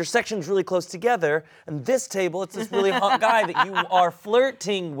happening is your section's really close together, and this table, it's this really hot guy that you are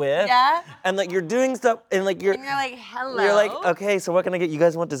flirting with. Yeah. And like you're doing stuff, and like And you're like, hello. You're like, okay, so what can I get? You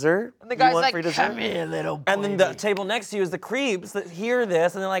guys want dessert? And the You guy's want like, free dessert? come here, little boy. And then the table next to you is the creeps that hear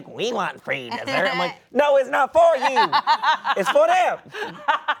this, and they're like, we want free dessert. I'm like, no, it's not for you. It's for them.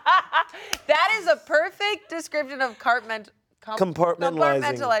 That is a perfect description of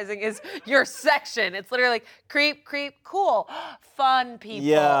compartmentalizing is your section. It's literally like creep, cool, fun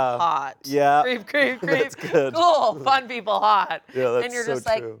people, hot. Yeah. Creep, That's good. cool, fun people, hot. Yeah, that's and you're so just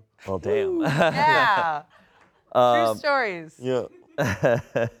like, true. Well, damn. yeah. True stories. Yeah.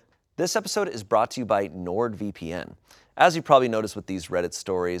 This episode is brought to you by NordVPN. As you probably noticed with these Reddit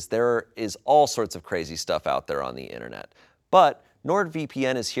stories, there is all sorts of crazy stuff out there on the internet. But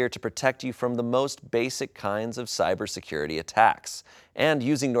NordVPN is here to protect you from the most basic kinds of cybersecurity attacks. And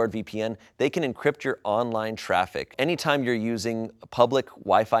using NordVPN, they can encrypt your online traffic anytime you're using public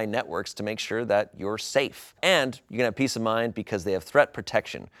Wi-Fi networks to make sure that you're safe. And you can have peace of mind because they have threat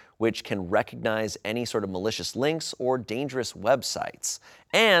protection, which can recognize any sort of malicious links or dangerous websites.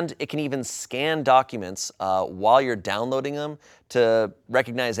 And it can even scan documents while you're downloading them to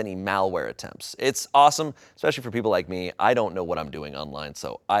recognize any malware attempts. It's awesome, especially for people like me. I don't know what I'm doing online,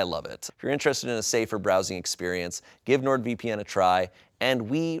 so I love it. If you're interested in a safer browsing experience, give NordVPN a try. And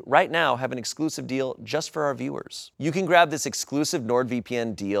we, right now, have an exclusive deal just for our viewers. You can grab this exclusive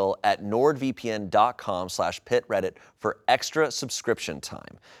NordVPN deal at nordvpn.com/pitreddit for extra subscription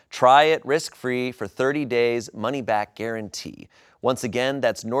time. Try it risk-free for 30 days, money-back guarantee. Once again,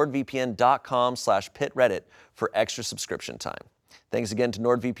 that's nordvpn.com/pitreddit for extra subscription time. Thanks again to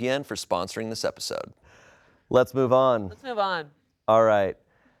NordVPN for sponsoring this episode. Let's move on. Let's move on. All right.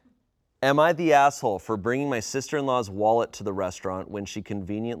 Am I the asshole for bringing my sister-in-law's wallet to the restaurant when she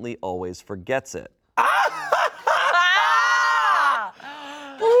conveniently always forgets it? Oh,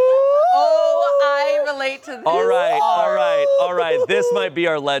 I relate to this. All right. This might be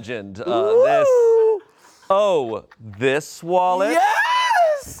our legend. This wallet?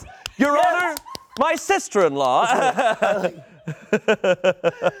 Yes! Your Honor, my sister-in-law.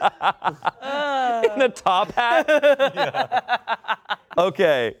 In a top hat? Yeah.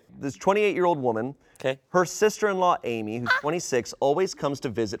 Okay, this 28-year-old woman, her sister-in-law Amy, who's 26, always comes to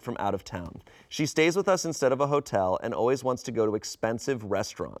visit from out of town. She stays with us instead of a hotel and always wants to go to expensive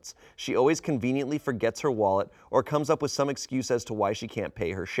restaurants. She always conveniently forgets her wallet or comes up with some excuse as to why she can't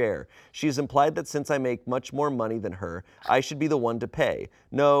pay her share. She has implied that since I make much more money than her, I should be the one to pay.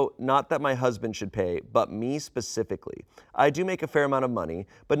 No, not that my husband should pay, but me specifically. I do make a fair amount of money,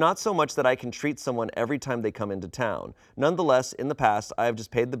 but not so much that I can treat someone every time they come into town. Nonetheless, in the past, I have just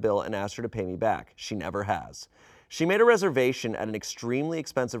paid the bill and asked her to pay me back. She never has. She made a reservation at an extremely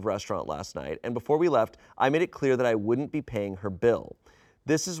expensive restaurant last night, and before we left, I made it clear that I wouldn't be paying her bill.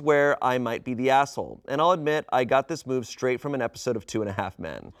 This is where I might be the asshole, and I'll admit I got this move straight from an episode of 2.5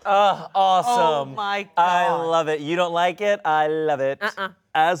 Men. Awesome. Oh my God. I love it. You don't like it? I love it.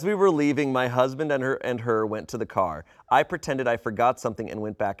 As we were leaving, my husband and her went to the car. I pretended I forgot something and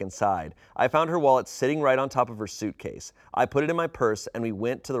went back inside. I found her wallet sitting right on top of her suitcase. I put it in my purse and we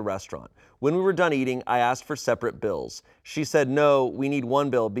went to the restaurant. When we were done eating, I asked for separate bills. She said, no, we need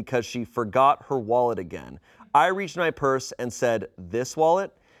one bill because she forgot her wallet again. I reached my purse and said, this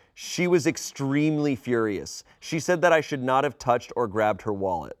wallet? She was extremely furious. She said that I should not have touched or grabbed her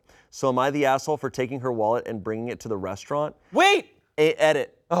wallet. So am I the asshole for taking her wallet and bringing it to the restaurant? Wait!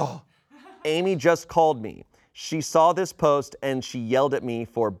 Edit. Oh. Amy just called me. She saw this post and she yelled at me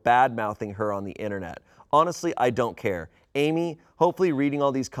for bad-mouthing her on the internet. Honestly, I don't care. Amy, hopefully reading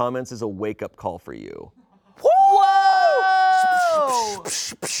all these comments is a wake-up call for you. Whoa!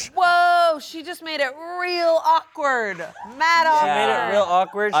 Whoa, she just made it real awkward. Mad awkward. She made it real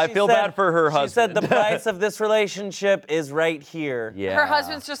awkward. I feel bad for her husband. She said the price of this relationship is right here. Yeah. Her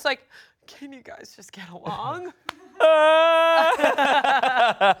husband's just like, can you guys just get along?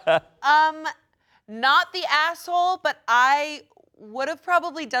 Not the asshole, but I would have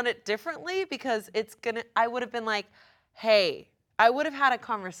probably done it differently because I would have been like, hey, I would have had a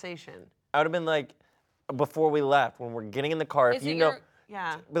conversation. I would have been like, before we left, when we're getting in the car, if Is you it know,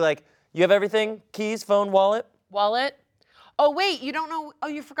 yeah. be like, you have everything? Keys, phone, wallet? Wallet? Oh, wait, you don't know, oh,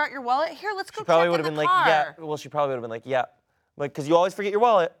 you forgot your wallet? Here, let's go She probably check would in have the been car. like, yeah. Well, she probably would have been like, yeah. Like, because you always forget your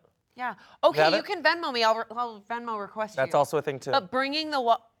wallet. Yeah. Okay, have you it? can Venmo me. I'll Venmo request you. That's also a thing, too. But bringing the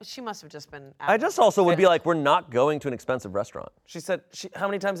wallet, she must have just been. I just also would be like, we're not going to an expensive restaurant. She said, how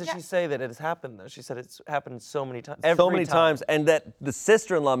many times did she say that it has happened, though? She said it's happened so many times. So many times, and that the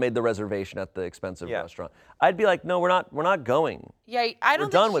sister-in-law made the reservation at the expensive restaurant. I'd be like, no, we're not going. Yeah, I don't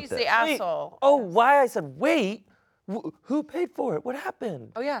done think with she's this. the asshole. Oh, why? I said, wait. Who paid for it? What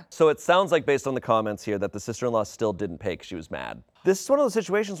happened? Oh, yeah. So it sounds like, based on the comments here, that the sister-in-law still didn't pay because she was mad. This is one of those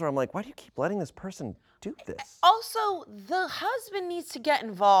situations where I'm like, why do you keep letting this person do this? Also, the husband needs to get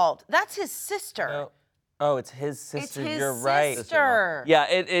involved. That's his sister. Oh, it's his sister. It's his You're right. sister.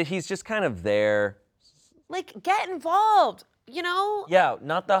 Yeah, he's just kind of there. Like, get involved, you know? Yeah,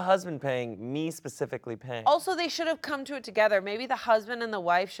 not the husband paying, me specifically paying. Also, they should have come to it together. Maybe the husband and the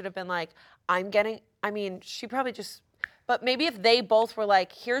wife should have been like, she probably just, but maybe if they both were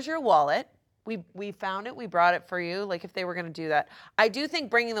like, here's your wallet. We found it, we brought it for you. Like, if they were gonna do that. I do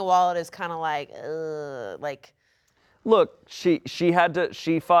think bringing the wallet is kind of like. Look, she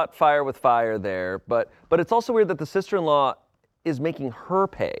fought fire with fire there, but it's also weird that the sister-in-law is making her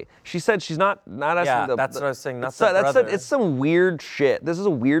pay. She said she's not asking Yeah, that's what I was saying, not the that's brother. it's some weird shit. This is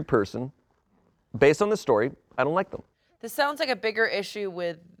a weird person. Based on this story, I don't like them. This sounds like a bigger issue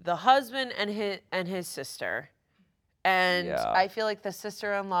with the husband and his sister. And Yeah. I feel like the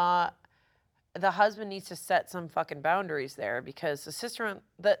sister-in-law, the husband needs to set some fucking boundaries there, because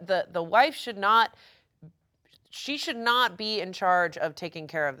the wife should not be in charge of taking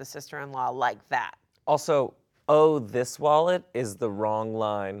care of the sister-in-law like that. Also, oh, this wallet is the wrong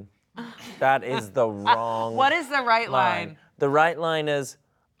line. That is the wrong What is the right line? The right line is,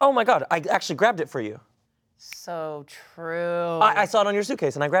 oh my God, I actually grabbed it for you. So true. I saw it on your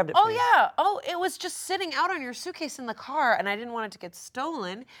suitcase and I grabbed it Oh for you. yeah. Oh, it was just sitting out on your suitcase in the car, and I didn't want it to get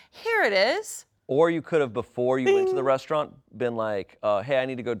stolen. Here it is. Or you could have, before you went to the restaurant, been like, hey, I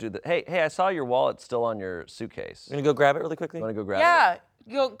need to go do the, hey, I saw your wallet still on your suitcase. You gonna go grab it really quickly? You want to go grab Yeah.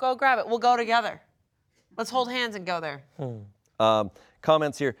 Go grab it. We'll go together. Let's hold hands and go there. it?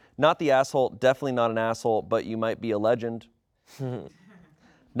 Comments here, not the asshole, definitely not an asshole, but you might be a legend.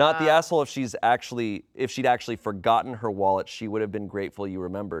 Not the asshole if she'd actually forgotten her wallet, she would have been grateful you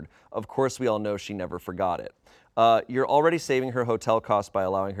remembered. Of course, we all know she never forgot it. You're already saving her hotel costs by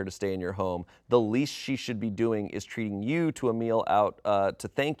allowing her to stay in your home. The least she should be doing is treating you to a meal out to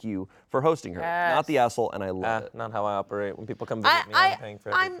thank you for hosting her. Not the asshole, and I love it. Not how I operate. When people come visit me, I'm paying for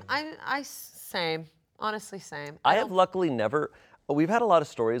everything. Same. Honestly, same. I have luckily never, we've had a lot of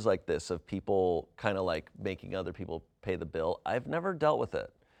stories like this of people kind of like making other people pay the bill. I've never dealt with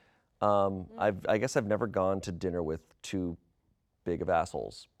it. I guess I've never gone to dinner with too big of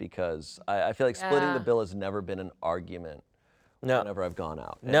assholes, because I feel like splitting the bill has never been an argument whenever I've gone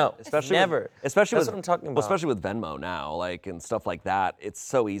out. And No, especially never. That's what I'm talking about. Especially with Venmo now, like, and stuff like that. It's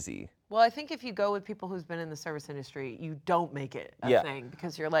so easy. Well, I think if you go with people who's been in the service industry, you don't make it a Yeah. thing,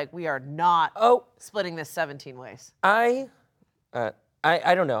 because you're like, we are not splitting this 17 ways. I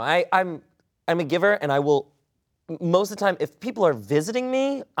don't know. I'm a giver, and I will. Most of the time, if people are visiting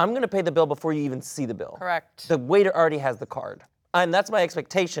me, I'm gonna pay the bill before you even see the bill. Correct. The waiter already has the card, and that's my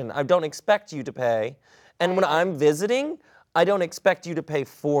expectation. I don't expect you to pay, and when I'm visiting, I don't expect you to pay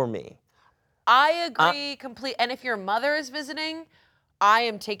for me. I agree completely. And if your mother is visiting, I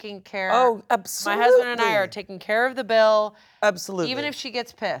am taking care. Oh, absolutely. My husband and I are taking care of the bill. Absolutely. Even if she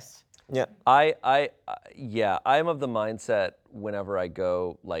gets pissed. Yeah. I'm of the mindset whenever I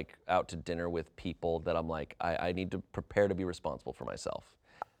go like out to dinner with people that I'm like, I need to prepare to be responsible for myself.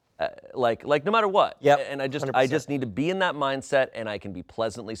 Like no matter what. Yep, And I 100%. just need to be in that mindset, and I can be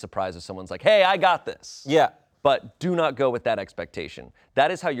pleasantly surprised if someone's like, hey, I got this. Yeah. But do not go with that expectation.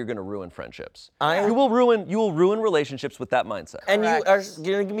 That is how you're going to ruin friendships. I- You will ruin relationships with that mindset. And Correct.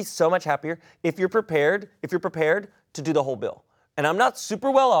 you're gonna be so much happier if you're prepared to do the whole bill. And I'm not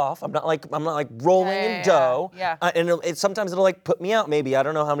super well off. I'm not like rolling in dough. Yeah. And sometimes it'll like put me out. Maybe I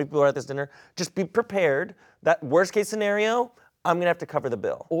don't know how many people are at this dinner. Just be prepared. That worst case scenario, I'm gonna have to cover the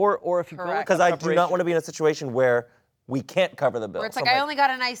bill. Or if you go with Correct. Because that I do not preparation- want to be in a situation where we can't cover the bill. Where it's So like, I'm I only got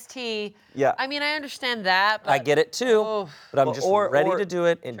an iced tea. Yeah. I mean, I understand that, but I get it too, Oof. but I'm just Or- ready or- to do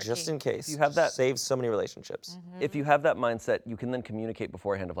it, and just in case. you have that- saves so many relationships. If you have that mindset, you can then communicate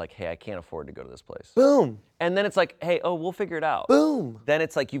beforehand of like, hey, I can't afford to go to this place. Boom. And then it's like, hey, we'll figure it out. Boom. Then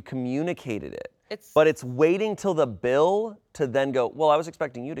it's like you communicated it. It's- But it's waiting till the bill to then go, well, I was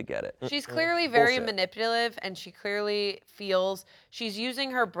expecting you to get it. she's clearly very Bullshit. manipulative, and she clearly feels she's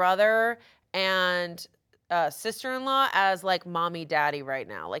using her brother and sister-in-law as like mommy daddy right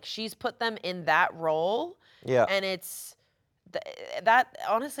now. Like, she's put them in that role. Yeah. And it's that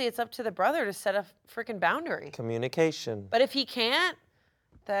honestly, it's up to the brother to set a freaking boundary. Communication. But if he can't,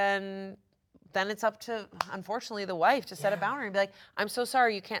 then it's up to, unfortunately, the wife to set a boundary and be like, I'm so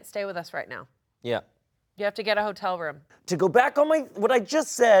sorry, you can't stay with us right now. Yeah. You have to get a hotel room. To go back on what I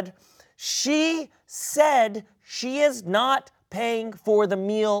just said, she said she is not paying for the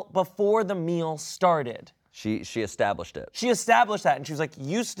meal before the meal started. She established it. She established that, and she was like,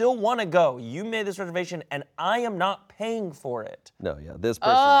 you still want to go. You made this reservation, and I am not paying for it. No, yeah, this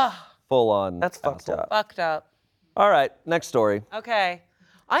person full on. That's fucked asshole. up. Fucked up. All right, next story. Okay.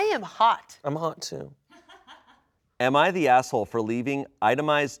 I am hot. I'm hot too. Am I the asshole for leaving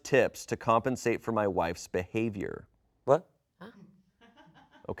itemized tips to compensate for my wife's behavior? What?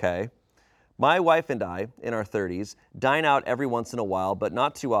 Okay. My wife and I, in our 30s, dine out every once in a while, but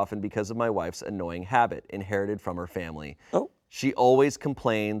not too often because of my wife's annoying habit inherited from her family. Oh. She always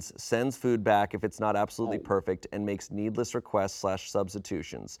complains, sends food back if it's not absolutely perfect, and makes needless requests /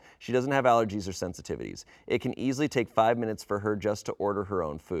 substitutions. She doesn't have allergies or sensitivities. It can easily take 5 minutes for her just to order her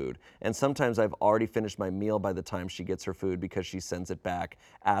own food. And sometimes I've already finished my meal by the time she gets her food because she sends it back,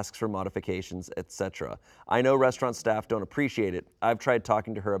 asks for modifications, etc. I know restaurant staff don't appreciate it. I've tried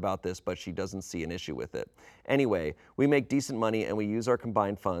talking to her about this, but she doesn't see an issue with it. Anyway, we make decent money and we use our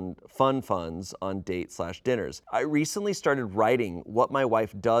combined funds on date / dinners. I recently started writing what my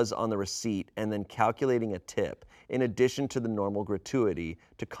wife does on the receipt and then calculating a tip, in addition to the normal gratuity,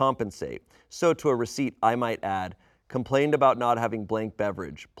 to compensate. So to a receipt, I might add, complained about not having blank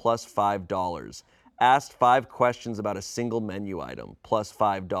beverage, plus $5. Asked 5 questions about a single menu item, plus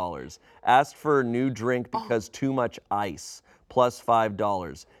 $5. Asked for a new drink because too much ice, plus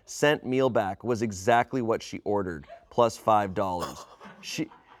 $5. Sent meal back, was exactly what she ordered, plus $5.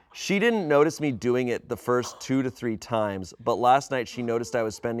 She didn't notice me doing it the first 2 to 3 times, but last night she noticed I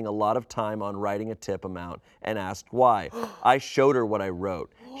was spending a lot of time on writing a tip amount and asked why. I showed her what I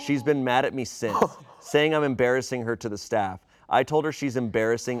wrote. She's been mad at me since, saying I'm embarrassing her to the staff. I told her she's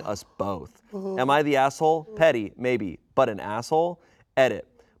embarrassing us both. Am I the asshole? Petty, maybe, but an asshole? Edit.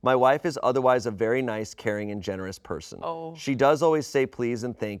 My wife is otherwise a very nice, caring, and generous person. She does always say please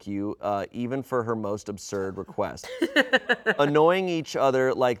and thank you, even for her most absurd requests. Annoying each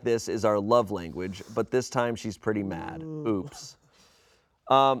other like this is our love language, but this time she's pretty mad. Oops.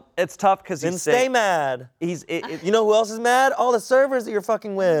 It's tough because Then stay mad. You know who else is mad? All the servers that you're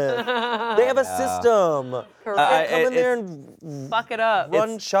fucking with. They have a system. They come in there and Fuck it up.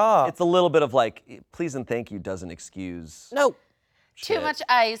 run shop. It's a little bit of like, please and thank you doesn't excuse. No. Too much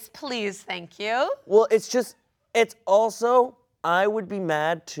ice, please, thank you. Well, it's also, I would be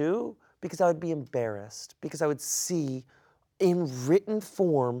mad too, because I would be embarrassed, because I would see in written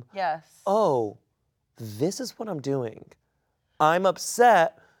form, Yes. oh, this is what I'm doing. I'm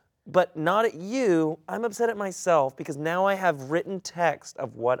upset, but not at you. I'm upset at myself because now I have written text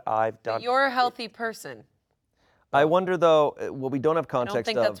of what I've done. You're a healthy person. I wonder though, well, we don't have I don't context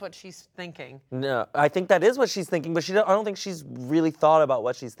think of. that's what she's thinking. No, I think that is what she's thinking, but I don't think she's really thought about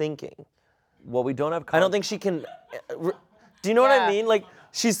what she's thinking. Well, we don't have I don't think she can. Do you know what I Yeah. mean? Like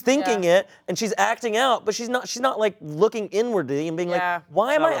she's thinking it and she's acting out, but she's not like looking inwardly and being Yeah. like,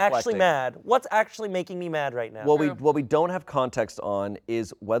 why am Not I actually reflecting. mad? What's actually making me mad right now? What we don't have context on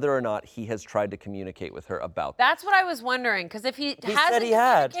is whether or not he has tried to communicate with her about that. That's what I was wondering, because if he hasn't said he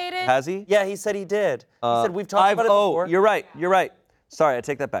had. communicated, Has he? Yeah, he said he did. He said we've talked about it before. Oh, you're right. Sorry, I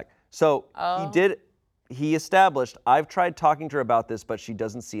take that back. So he established, I've tried talking to her about this, but she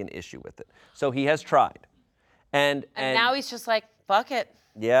doesn't see an issue with it. So he has tried. And now he's just like, fuck it.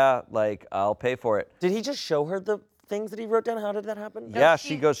 yeah, like, I'll pay for it. Did he just show her the things that he wrote down? How did that happen? Yeah,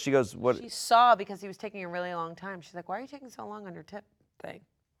 she- she goes, what? She saw because he was taking a really long time. She's like, why are you taking so long on your tip thing?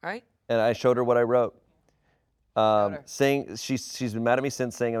 Right? And I showed her what I wrote. her. Saying she's been mad at me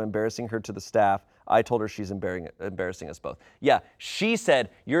since, saying I'm embarrassing her to the staff. I told her she's embarrassing us both. Yeah, she said,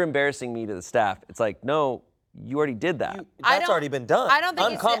 you're embarrassing me to the staff. It's like, no, you already did that. That's already been done. I don't think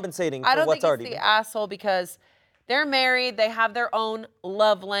I'm he's compensating I for don't what's think already he's the been asshole because they're married. They have their own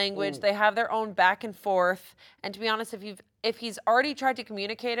love language. They have their own back and forth. And to be honest, if he's already tried to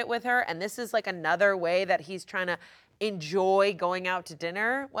communicate it with her, and this is like another way that he's trying to enjoy going out to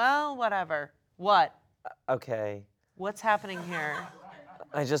dinner, well, whatever. What? Okay. What's happening here?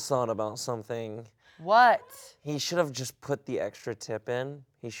 I just thought about something. What? He should have just put the extra tip in.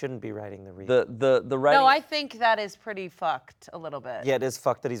 He shouldn't be writing the read. The writing. No, I think that is pretty fucked a little bit. Yeah, it is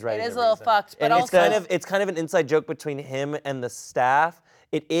fucked that he's It writing is a the little reason. fucked, but And also it's kind of an inside joke between him and the staff.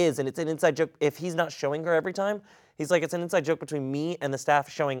 It is, and it's an inside joke. If he's not showing her every time, he's like, it's an inside joke between me and the staff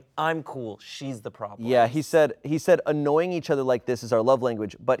showing I'm cool, she's the problem. Yeah, he said annoying each other like this is our love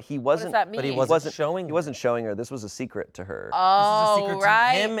language, but he wasn't. that mean? But he He wasn't showing He wasn't showing her. This was a secret to her. This is a Oh, secret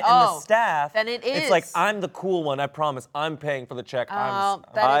right. to him and the Oh, staff. then it It's like is. I'm the cool one. I promise. I'm paying for the check. Oh,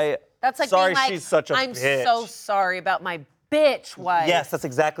 I- that's like Sorry, being like, she's such a I'm bitch." so sorry about my bitch wife. Yes, that's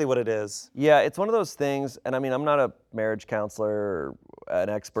exactly what it is. Yeah, it's one of those things, and I mean, I'm not a marriage counselor or an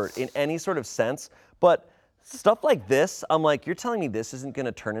expert in any sort of sense, but stuff like this, I'm like, you're telling me this isn't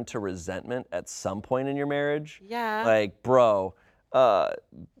gonna turn into resentment at some point in your marriage? Yeah. Like, bro,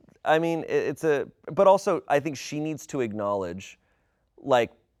 I mean, but also, I think she needs to acknowledge,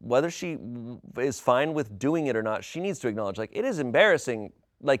 like, whether she is fine with doing it or not, she needs to acknowledge, like, it is embarrassing.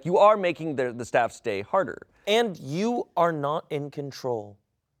 Like, you are making the staff stay harder. And you are not in control.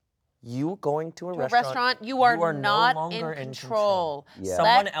 You going to a restaurant, you are no not longer in control. Yeah.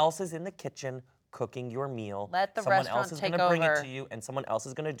 Someone else is in the kitchen cooking your meal. Let the someone restaurant else is take gonna bring over. it to you, and someone else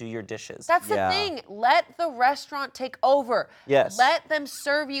is gonna do your dishes. That's the Yeah. thing. Let the restaurant take over. Yes. Let them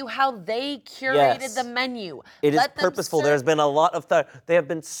serve you how they curated Yes. the menu. It is Let them purposeful. serve- There's been a lot of thought. They have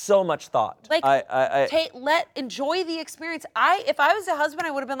been so much thought. Like, I enjoy the experience. If I was a husband,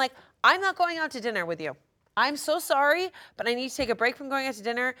 I would have been like, I'm not going out to dinner with you. I'm so sorry, but I need to take a break from going out to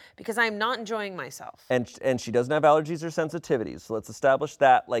dinner because I'm not enjoying myself. and she doesn't have allergies or sensitivities. So let's establish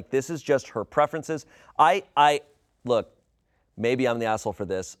that. Like, this is just her preferences. I look, maybe I'm the asshole for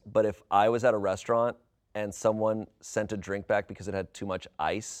this, but if I was at a restaurant and someone sent a drink back because it had too much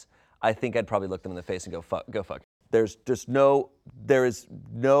ice, I think I'd probably look them in the face and go fuck. There is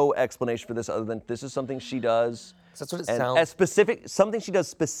no explanation for this other than this is something she does. That's what it And sounds. something she does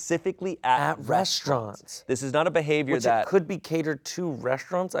specifically at restaurants. This is not a behavior Which that it could be catered to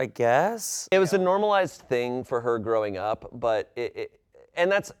restaurants, I guess. it was a normalized thing for her growing up, but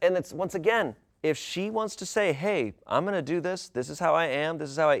it's once again, if she wants to say, hey, I'm gonna do this, this is how I am, this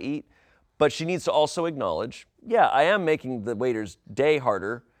is how I eat, but she needs to also acknowledge, yeah, I am making the waiter's day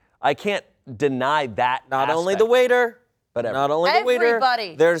harder. I can't deny that. Not only the aspect. waiter, But not only the waiter.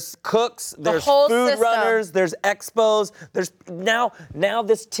 Everybody. There's cooks, there's whole food system. runners, there's expos. There's now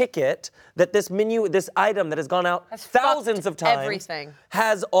this ticket, that this menu, this item that has gone out Has thousands of fucked times, everything.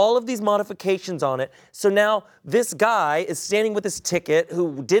 has all of these modifications on it. So now this guy is standing with his ticket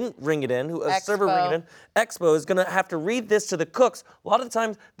who didn't ring it in, who a server ring it in. Expo is gonna have to read this to the cooks. A lot of the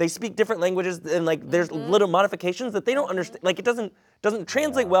times they speak different languages and like there's little modifications that they don't understand. Like it doesn't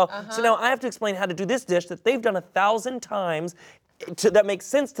translate well. So now I have to explain how to do this dish that they've done 1,000 times that makes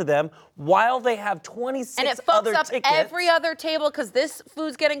sense to them while they have 26 And it other fucks up tickets. every other table because this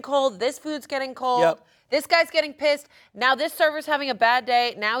food's getting cold, this food's getting cold. Yep. This guy's getting pissed. Now this server's having a bad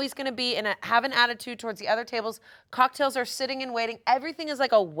day. Now he's gonna have an attitude towards the other tables. Cocktails are sitting and waiting. Everything is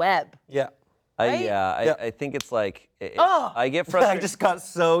like a web. Yeah. Right? I think it's like, I get I frustrated. just got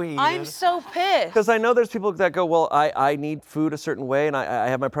so heated. I'm so pissed. Because I know there's people that go, well, I need food a certain way and I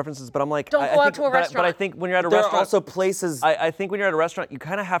have my preferences, but I'm like, Don't I go out think- to a but I restaurant. think when you're at a there restaurant, are also places. I think when you're at a restaurant, you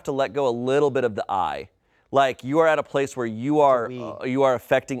kind of have to let go a little bit of the I. Like you are at a place where you are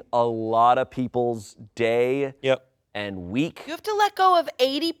affecting a lot of people's day Yep. and week. You have to let go of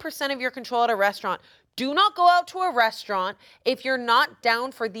 80% of your control at a restaurant. Do not go out to a restaurant if you're not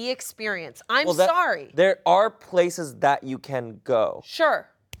down for the experience. I'm sorry. There are places that you can go. Sure.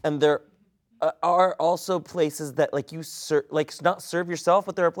 And there are also places that like you serve, like not serve yourself,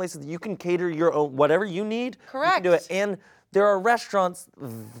 but there are places that you can cater your own whatever you need. You can do it. Correct. And there are restaurants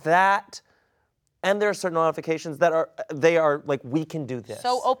that, and there are certain modifications that are like we can do this.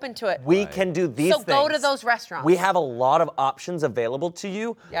 So open to it. We can do these So things. go to those restaurants. We have a lot of options available to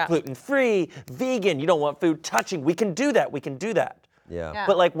you. Yeah. Gluten-free, vegan. You don't want food touching. We can do that. We can do that. Yeah. Yeah.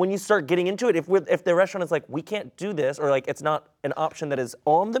 But like when you start getting into it, if the restaurant is like, we can't do this, or like it's not an option that is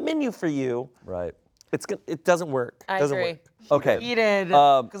on the menu for you, Right. it doesn't work. I doesn't agree. work. Okay. Heated.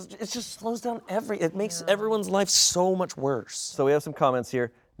 Because it just slows down it makes everyone's life so much worse. So we have some comments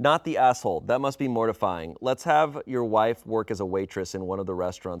here. Not the asshole. That must be mortifying. Let's have your wife work as a waitress in one of the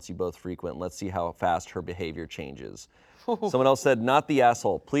restaurants you both frequent. Let's see how fast her behavior changes. Someone else said, not the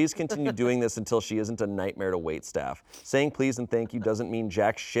asshole. Please continue doing this until she isn't a nightmare to wait staff. Saying please and thank you doesn't mean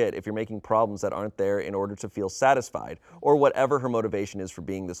jack shit if you're making problems that aren't there in order to feel satisfied or whatever her motivation is for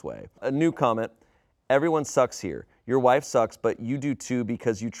being this way. A new comment. Everyone sucks here. Your wife sucks, but you do too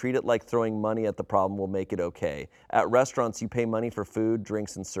because you treat it like throwing money at the problem will make it okay. At restaurants, you pay money for food,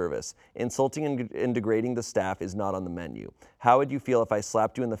 drinks, and service. Insulting and degrading the staff is not on the menu. How would you feel if I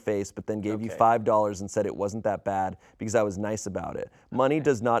slapped you in the face but then gave you $5 and said it wasn't that bad because I was nice about it? Money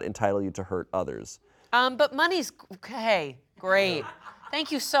does not entitle you to hurt others. But money's, hey, great.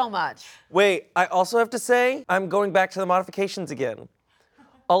 Thank you so much. Wait, I also have to say, I'm going back to the modifications again.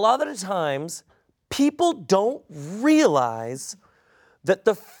 A lot of the times, people don't realize that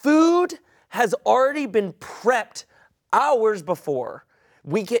the food has already been prepped hours before.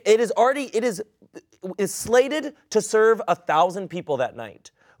 It is slated to serve 1,000 people that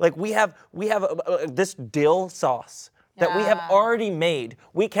night. Like we have this dill sauce that we have Yeah. already made.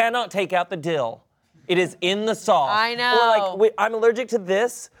 We cannot take out the dill. It is in the sauce. I know. Or like, wait, I'm allergic to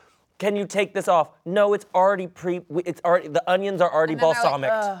this. Can you take this off? No, it's already the onions are already And then they're like, balsamic.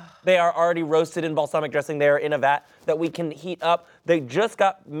 ugh. They are already roasted in balsamic dressing. They are in a vat that we can heat up. They just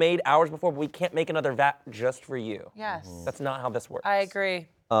got made hours before, but we can't make another vat just for you. Yes. That's not how this works. I agree.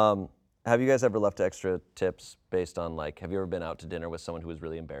 Have you guys ever left extra tips based on like, have you ever been out to dinner with someone who was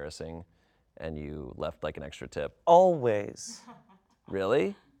really embarrassing and you left like an extra tip? Always.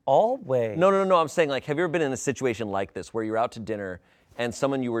 Really? Always. No. I'm saying like, have you ever been in a situation like this where you're out to dinner and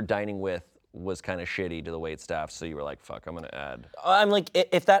someone you were dining with was kind of shitty to the wait staff, so you were like, fuck, I'm gonna add. I'm like,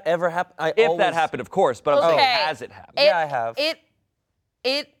 if that ever happened, If that happened, of course, but I'm saying, Okay. has it happened? Yeah, I have. It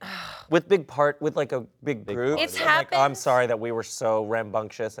with like a big group. It's I'm like, oh, I'm happened. sorry that we were so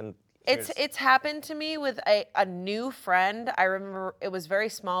rambunctious and. It's happened to me with a new friend. I remember it was very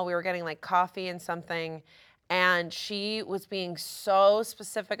small. We were getting like coffee and something, and she was being so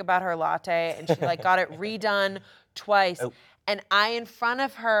specific about her latte, and she like got it redone twice. And I, in front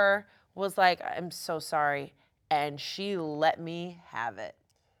of her, was like, I'm so sorry. And she let me have it.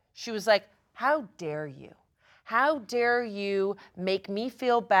 She was like, how dare you? How dare you make me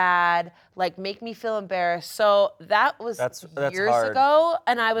feel bad, like make me feel embarrassed? So that was That's years hard. ago,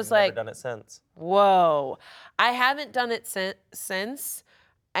 and I was Never like, done it since. whoa. I haven't done it since,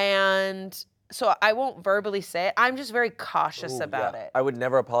 and so I won't verbally say it. I'm just very cautious Ooh, about yeah. it. I would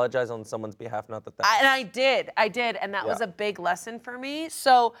never apologize on someone's behalf. Not that. And I did, and that was Yeah. a big lesson for me.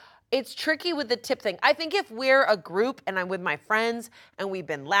 So it's tricky with the tip thing. I think if we're a group and I'm with my friends and we've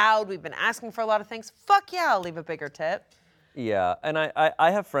been loud, we've been asking for a lot of things, fuck yeah, I'll leave a bigger tip. Yeah, and I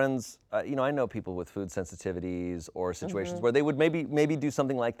have friends, you know, I know people with food sensitivities or situations where they would maybe do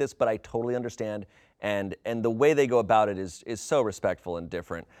something like this, but I totally understand, and the way they go about it is so respectful and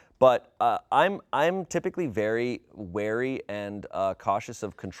different. But I'm typically very wary and cautious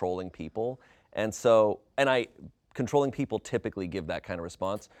of controlling people, and controlling people typically give that kind of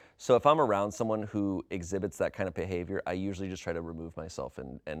response. So if I'm around someone who exhibits that kind of behavior, I usually just try to remove myself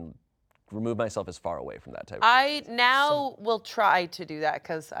and remove myself as far away from that type of I now will try to do that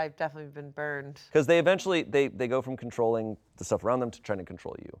because I've definitely been burned. because they eventually they go from controlling the stuff around them to trying to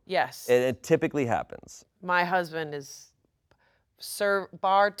control you. Yes. And it typically happens. My husband is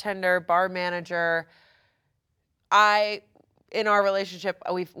bartender, bar manager. In our relationship,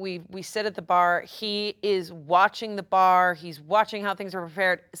 we sit at the bar. He is watching the bar. He's watching how things are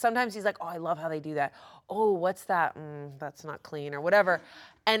prepared. Sometimes he's like, "Oh, I love how they do that. Oh, what's that? That's not clean," or whatever.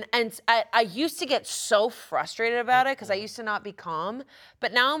 And I used to get so frustrated about it because I used to not be calm.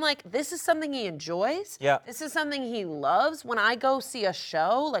 But now I'm like, this is something he enjoys. Yeah. This is something he loves. When I go see a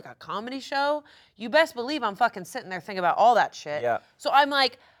show, like a comedy show, you best believe I'm fucking sitting there thinking about all that shit. Yeah. So I'm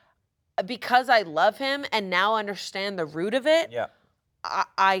like, because I love him and now understand the root of it, Yeah.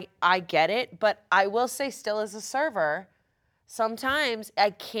 I get it. But I will say, still as a server, sometimes I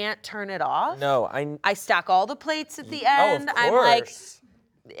can't turn it off. No, I stack all the plates at the Oh, end. of I'm like, course.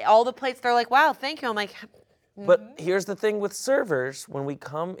 all the plates, they're like, wow, thank you. I'm like, But here's the thing with servers: when we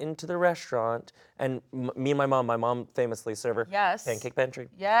come into the restaurant, and me and my mom famously server, Yes. Pancake Pantry.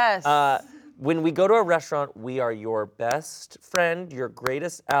 yes. When we go to a restaurant, we are your best friend, your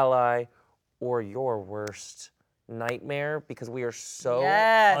greatest ally, or your worst nightmare because we are so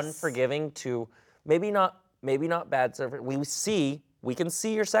Yes. unforgiving to maybe not bad service. We can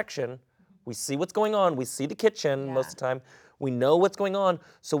see your section. We see what's going on. We see the kitchen most of the time. We know what's going on,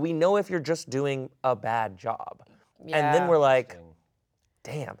 so we know if you're just doing a bad job. And then Yeah. we're like,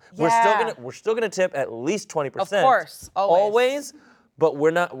 damn, Yeah. we're still gonna tip at least 20%. Of course, always. Always, but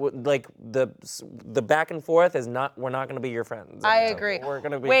we're not like the back and forth is not. We're not gonna be your friends. I So agree. We're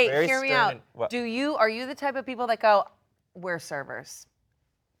gonna be Wait, very hear me stern out. and- what? Are you the type of people that go, we're servers?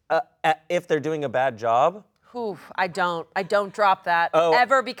 If they're doing a bad job, Oof, I don't drop that Oh.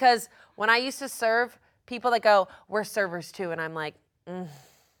 ever because when I used to serve, people that go, we're servers too, and I'm like, when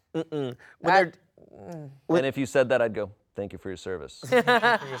That- they're And if you said that, I'd go, thank you for your service. for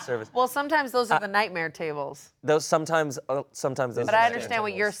your service, well, sometimes those are the nightmare tables. those sometimes those. But I understand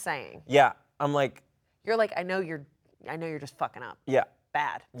what you're saying. Yeah, I'm like, You're like, I know you're just fucking up. yeah,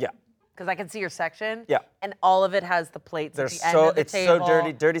 Bad. yeah. Because I can see your section. Yeah. And all of it has the plates They're at the end so of the it's table. so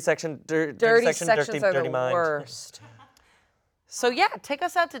dirty. Dirty section. Dirty section. sections are dirty the mind. worst. So yeah, take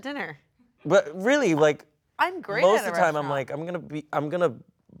us out to dinner. But really, like I'm great most at a of the time, I'm restaurant. like, I'm gonna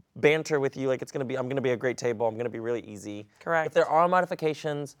banter with you. Like I'm gonna be a great table. I'm gonna be really easy. Correct. If there are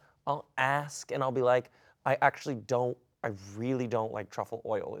modifications, I'll ask and I'll be like, I really don't like truffle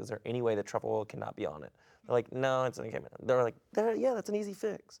oil. Is there any way that truffle oil cannot be on it? They're like, no, it's okay. They're like, yeah, that's an easy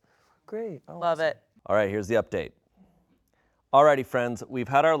fix. Great. Oh, Love it. All right, here's the update. Alrighty, friends, we've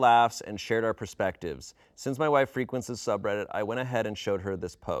had our laughs and shared our perspectives. Since my wife frequents this subreddit, I went ahead and showed her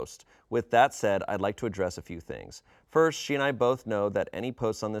this post. With that said, I'd like to address a few things. First, she and I both know that any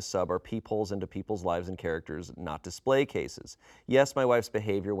posts on this sub are peepholes into people's lives and characters, not display cases. Yes, my wife's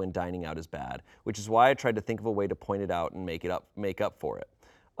behavior when dining out is bad, which is why I tried to think of a way to point it out and make up for it.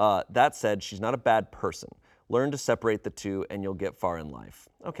 That said, she's not a bad person. Learn to separate the two and you'll get far in life.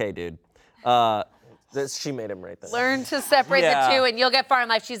 Okay, dude. She made him right there. Learn to separate Yeah. the two and you'll get far in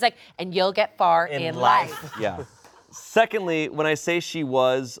life. She's like, and you'll get far in life. Yeah. Secondly, when I say she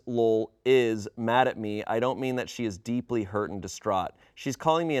was, lol, is mad at me, I don't mean that she is deeply hurt and distraught. She's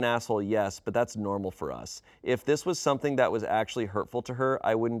calling me an asshole, yes, but that's normal for us. If this was something that was actually hurtful to her,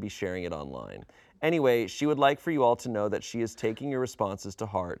 I wouldn't be sharing it online. Anyway, she would like for you all to know that she is taking your responses to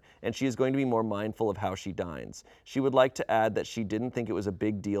heart, and she is going to be more mindful of how she dines. She would like to add that she didn't think it was a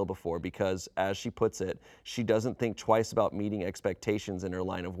big deal before because, as she puts it, she doesn't think twice about meeting expectations in her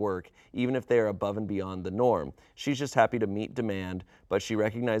line of work, even if they are above and beyond the norm. She's just happy to meet demand, but she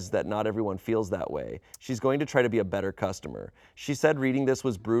recognizes that not everyone feels that way. She's going to try to be a better customer. She said reading this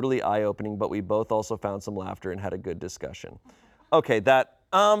was brutally eye-opening, but we both also found some laughter and had a good discussion. Okay, that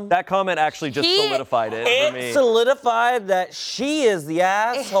comment actually just solidified it for me. It solidified that she is the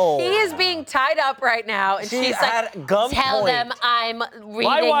asshole. He is being tied up right now, and she's like, "Tell them I'm reading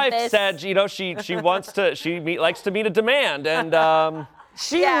My wife this." said, you know, she wants to likes to meet a demand, and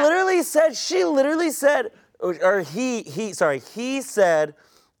She literally said, or he said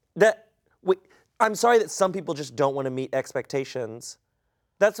that. I'm sorry that some people just don't want to meet expectations.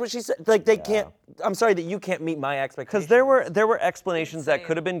 That's what she said. Like they can't. I'm sorry that you can't meet my expectations. because there were explanations that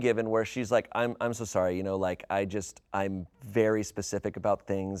could have been given where she's like, I'm so sorry, you know, like I'm very specific about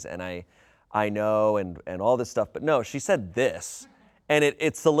things, and I know and all this stuff, but no, she said this, and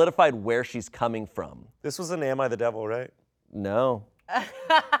it solidified where she's coming from. This was an Am I the Devil, right? No.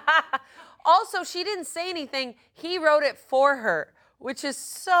 Also, she didn't say anything. He wrote it for her, which is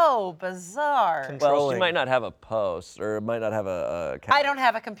so bizarre. Well, she Trolling. might not have a post, or might not have a I don't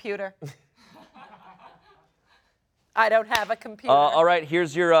have a computer. I don't have a computer. all right,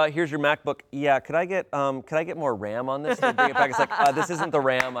 here's your MacBook. Yeah, could I get more RAM on this? And bring it back. It's like this isn't the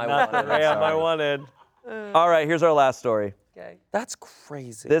RAM I Not wanted. the I'm Ram I sorry. wanted. All right, here's our last story. Okay. That's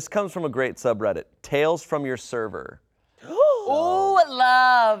crazy. This comes from a great subreddit, Tales from Your Server. Ooh,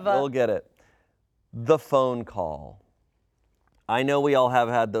 love. You'll get it. The phone call. I know we all have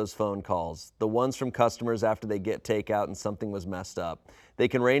had those phone calls, the ones from customers after they get takeout and something was messed up. They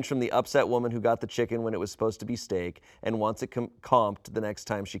can range from the upset woman who got the chicken when it was supposed to be steak and wants it comped the next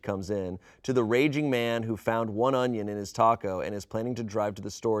time she comes in, to the raging man who found one onion in his taco and is planning to drive to the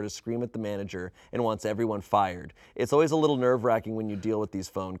store to scream at the manager and wants everyone fired. It's always a little nerve-wracking when you deal with these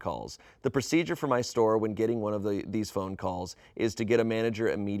phone calls. The procedure for my store when getting one of these phone calls is to get a manager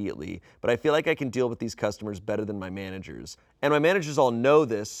immediately, but I feel like I can deal with these customers better than my managers. And my managers all know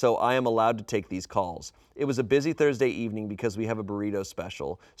this, so I am allowed to take these calls. It was a busy Thursday evening because we have a burrito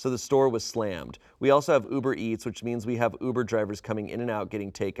special, so the store was slammed. We also have Uber Eats, which means we have Uber drivers coming in and out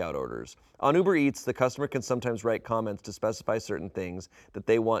getting takeout orders. On Uber Eats, the customer can sometimes write comments to specify certain things that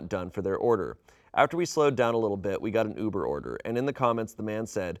they want done for their order. After we slowed down a little bit, we got an Uber order, and in the comments the man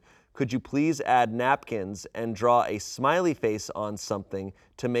said, "Could you please add napkins and draw a smiley face on something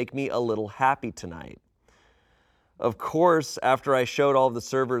to make me a little happy tonight?" Of course, after I showed all of the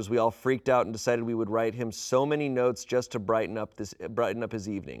servers, we all freaked out and decided we would write him so many notes just to brighten up his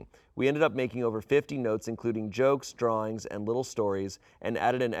evening. We ended up making over 50 notes, including jokes, drawings, and little stories, and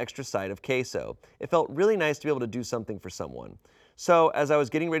added an extra side of queso. It felt really nice to be able to do something for someone. So, as I was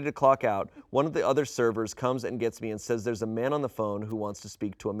getting ready to clock out, one of the other servers comes and gets me and says there's a man on the phone who wants to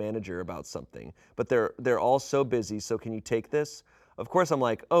speak to a manager about something, but they're all so busy, so can you take this? Of course, I'm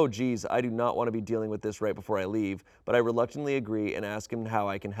like, oh geez, I do not want to be dealing with this right before I leave, but I reluctantly agree and ask him how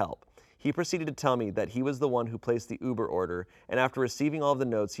I can help. He proceeded to tell me that he was the one who placed the Uber order, and after receiving all of the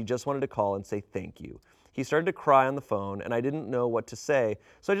notes, he just wanted to call and say thank you. He started to cry on the phone, and I didn't know what to say,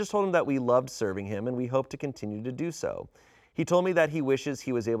 so I just told him that we loved serving him and we hope to continue to do so. He told me that he wishes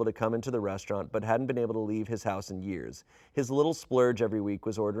he was able to come into the restaurant but hadn't been able to leave his house in years. His little splurge every week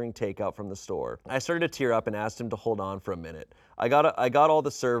was ordering takeout from the store. I started to tear up and asked him to hold on for a minute. I got all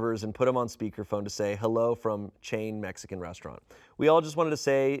the servers and put him on speakerphone to say hello from chain Mexican restaurant. We all just wanted to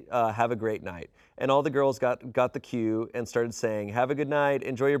say have a great night. And all the girls got the cue and started saying have a good night,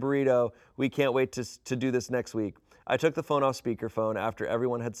 enjoy your burrito, we can't wait to do this next week. I took the phone off speakerphone after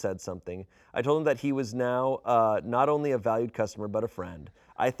everyone had said something. I told him that he was now not only a valued customer, but a friend.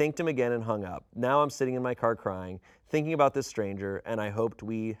 I thanked him again and hung up. Now I'm sitting in my car crying, thinking about this stranger, and I hoped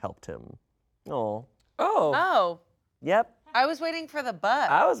we helped him. Oh. Oh, Yep. I was waiting for the butt.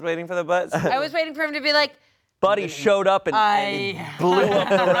 I was waiting for the butts. I was waiting for him to be like, Buddy showed up and Blew up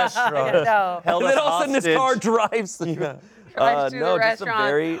the restaurant. no. Held and then us all of a sudden his hostage. car drives through. Drives through No, the just a restaurant.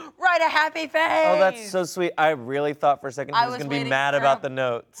 very... Write a happy face. Oh, that's so sweet. I really thought for a second I he was was going to be waiting mad for about him. the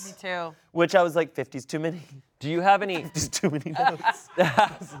notes. Me too. Which I was like, 50's too many. Do you have any... 50's too many notes.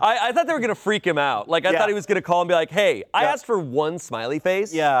 I thought they were going to freak him out. Like, I Yeah. thought he was going to call and be like, hey, I Yeah. asked for one smiley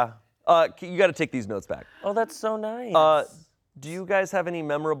face. Yeah. You got to take these notes back. Oh, that's so nice. Do you guys have any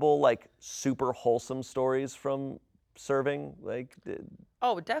memorable, like, super wholesome stories from serving? Like,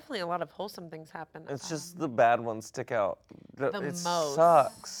 Oh, definitely a lot of wholesome things happen. It's just the bad ones stick out. It most.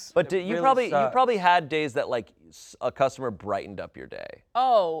 sucks. but It you really sucks. probably had days that like a customer brightened up your day.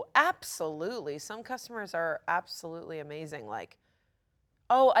 Oh, absolutely. Some customers are absolutely amazing. Like,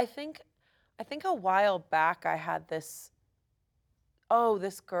 oh, I think a while back I had this. Oh,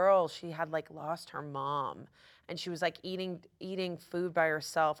 this girl, she had like lost her mom, and she was like eating food by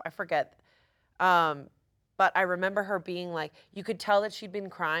herself. I forget. But I remember her being like, you could tell that she'd been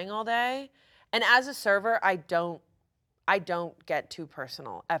crying all day. And as a server, I don't get too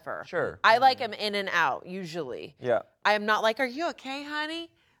personal ever. Sure. I like am in and out usually. Yeah. I am not like, are you okay, honey?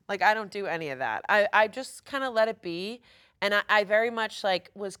 Like, I don't do any of that. I just kind of let it be. And I very much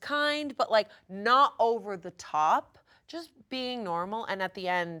like was kind, but like not over the top, just being normal. And at the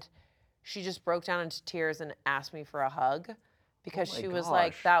end, she just broke down into tears and asked me for a hug because my she was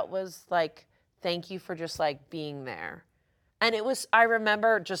like, gosh. that was like, thank you for just like being there. And it was, I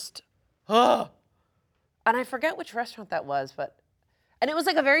remember just, and I forget which restaurant that was, and it was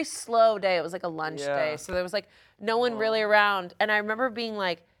like a very slow day. It was like a lunch day. Yeah. So there was like no one really around. And I remember being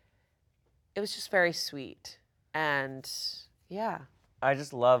like, it was just very sweet. And yeah. I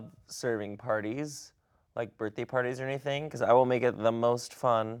just love serving parties, like birthday parties or anything, because I will make it the most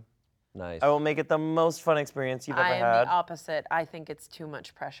fun. Nice. I will make it the most fun experience you've ever I am had. the opposite. I think it's too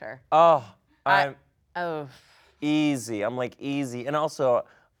much pressure. Oh, I'm Oh, easy. I'm like easy. And also,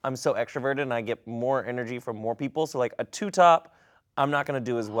 I'm so extroverted and I get more energy from more people. So like a 2-top, I'm not gonna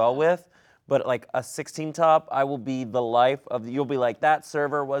do as well with. But like a 16-top, I will be the life of, you'll be like, that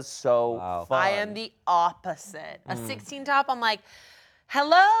server was so fun. I am the opposite. A 16 top, I'm like,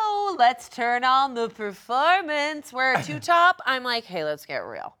 hello, let's turn on the performance. Where a 2 top, I'm like, hey, let's get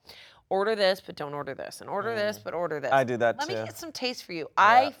real. Order this, but don't order this. And order this, but order this. I do that Let me too. get some taste for you.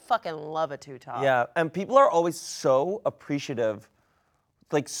 I fucking love a 2 top. Yeah, and people are always so appreciative,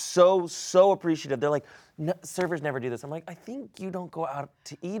 like so appreciative. They're like, servers never do this. I'm like, I think you don't go out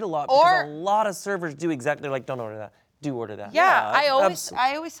to eat a lot because Or- a lot of servers do exactly. They're like, don't order that. Do order that. Yeah, I always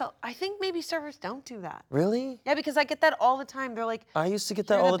abs- tell, I think maybe servers don't do that. Really? Yeah, because I get that all the time. They're like, I used to get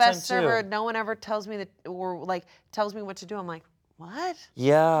that you're all the the time best server. too. No one ever tells me that, or like tells me what to do. I'm like, what?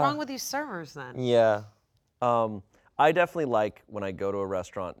 Yeah. What's wrong with these servers then? Yeah. I definitely like when I go to a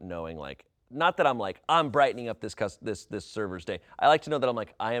restaurant knowing like, not that I'm like, I'm brightening up this server's day. I like to know that I'm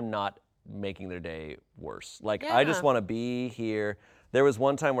like, I am not making their day worse. Like, I just Yeah. want to be here. There was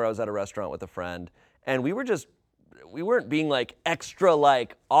one time where I was at a restaurant with a friend and we weren't being like extra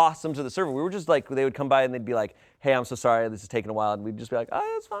like awesome to the server. We were just like, they would come by and they'd be like, hey, I'm so sorry, this is taking a while. And we'd just be like,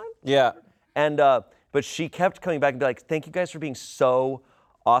 oh, that's fine. Yeah. And but she kept coming back and be like, "Thank you guys for being so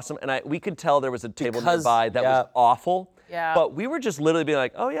awesome." And we could tell there was a table Because- nearby that yeah. was awful. Yeah. But we were just literally being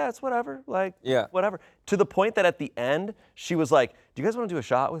like, "Oh yeah, it's whatever." Like, Yeah. whatever. To the point that at the end, she was like, "Do you guys want to do a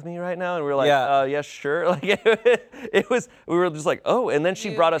shot with me right now?" And we were like, Yeah. "Yeah, sure." Like it was. We were just like, "Oh," and then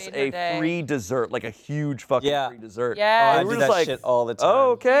she You brought us made her a day. free dessert, like a huge fucking Yeah. free dessert. Yes. I And we do were just that shit all the time. Oh,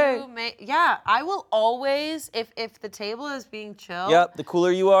 okay. Yeah, I will always, if the table is being chill, Yep. The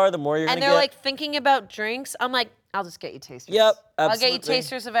cooler you are, the more you're and gonna they're get. like thinking about drinks, I'm like, I'll just get you tasters. Yep, I'll get you absolutely.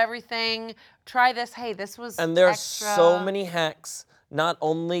 tasters of everything. Try this. Hey, this was And there are extra. so many hacks. Not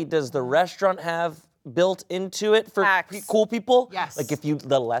only does the restaurant have built into it for Hacks. cool people. Yes. Like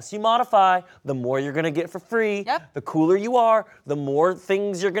the less you modify, the more you're gonna get for free. Yep. The cooler you are, the more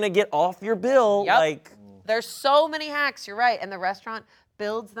things you're gonna get off your bill. Yep. Like, There's so many hacks. You're right, and the restaurant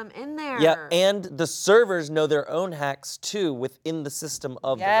builds them in there. yeah, and the servers know their own hacks too within the system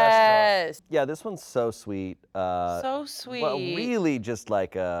of the restaurant. Yes. Yeah, this one's so sweet. So sweet. Well, really just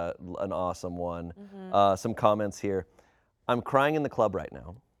like an awesome one. Some comments here. I'm crying in the club right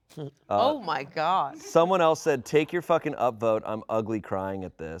now. Oh my God. Someone else said, take your fucking upvote. I'm ugly crying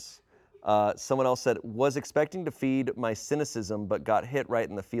at this. Someone else said, was expecting to feed my cynicism, but got hit right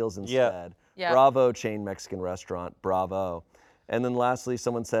in the feels instead. Yeah. Bravo, chain Mexican restaurant. Bravo. And then lastly,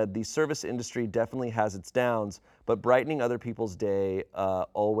 someone said, the service industry definitely has its downs, but brightening other people's day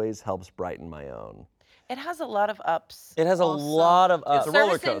always helps brighten my own. It has a lot of ups. It has a also. lot of ups. a roller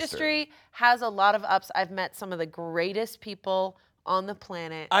Service coaster. industry has a lot of ups. I've met some of the greatest people on the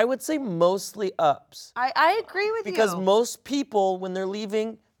planet. I would say mostly ups. I agree with Because you. most people, when they're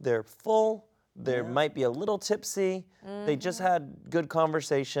leaving, they're full. They might be a little tipsy. They just had good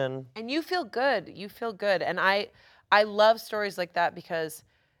conversation. And you feel good. You feel good. And I love stories like that because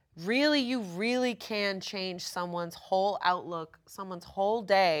really, you really can change someone's whole outlook, someone's whole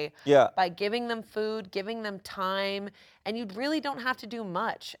day Yeah. by giving them food, giving them time, and you really don't have to do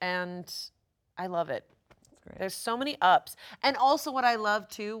much. And I love it. great. There's so many ups. And also what I love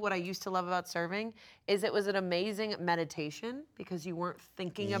too, what I used to love about serving, is it was an amazing meditation because you weren't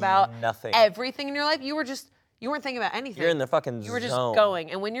thinking about Nothing. everything in your life. You weren't thinking about anything. You're in the fucking You were just zone.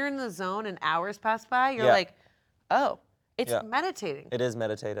 going. And when you're in the zone and hours pass by, you're Yeah. like, oh, it's Yeah. meditating. It is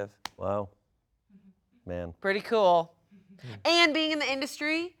meditative. Wow. Man. Pretty cool. And being in the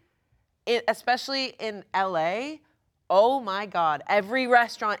industry, especially in LA, oh my God, every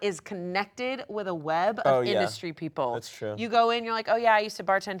restaurant is connected with a web of Oh, yeah. industry people. That's true. You go in, you're like, oh yeah, I used to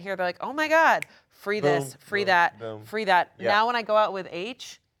bartend here. They're like, oh my God, free this, Boom, free boom, that, boom. free that. Yeah. Now when I go out with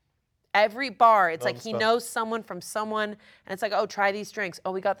H, every bar, it's like he stuff. knows someone from someone, and it's like, oh, try these drinks.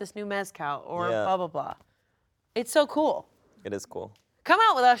 Oh, we got this new mezcal, or Yeah. blah, blah, blah. It's so cool. It is cool. Come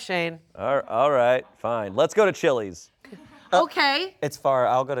out with us, Shane. All right, fine. Let's go to Chili's. Okay. It's far.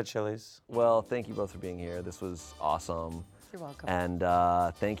 I'll go to Chili's. Well, thank you both for being here. This was awesome. You're welcome.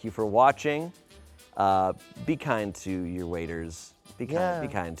 And thank you for watching. Be kind to your waiters. Be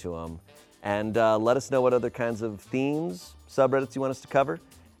kind to them. And let us know what other kinds of themes, subreddits you want us to cover.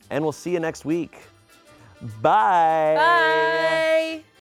 And we'll see you next week. Bye. Bye.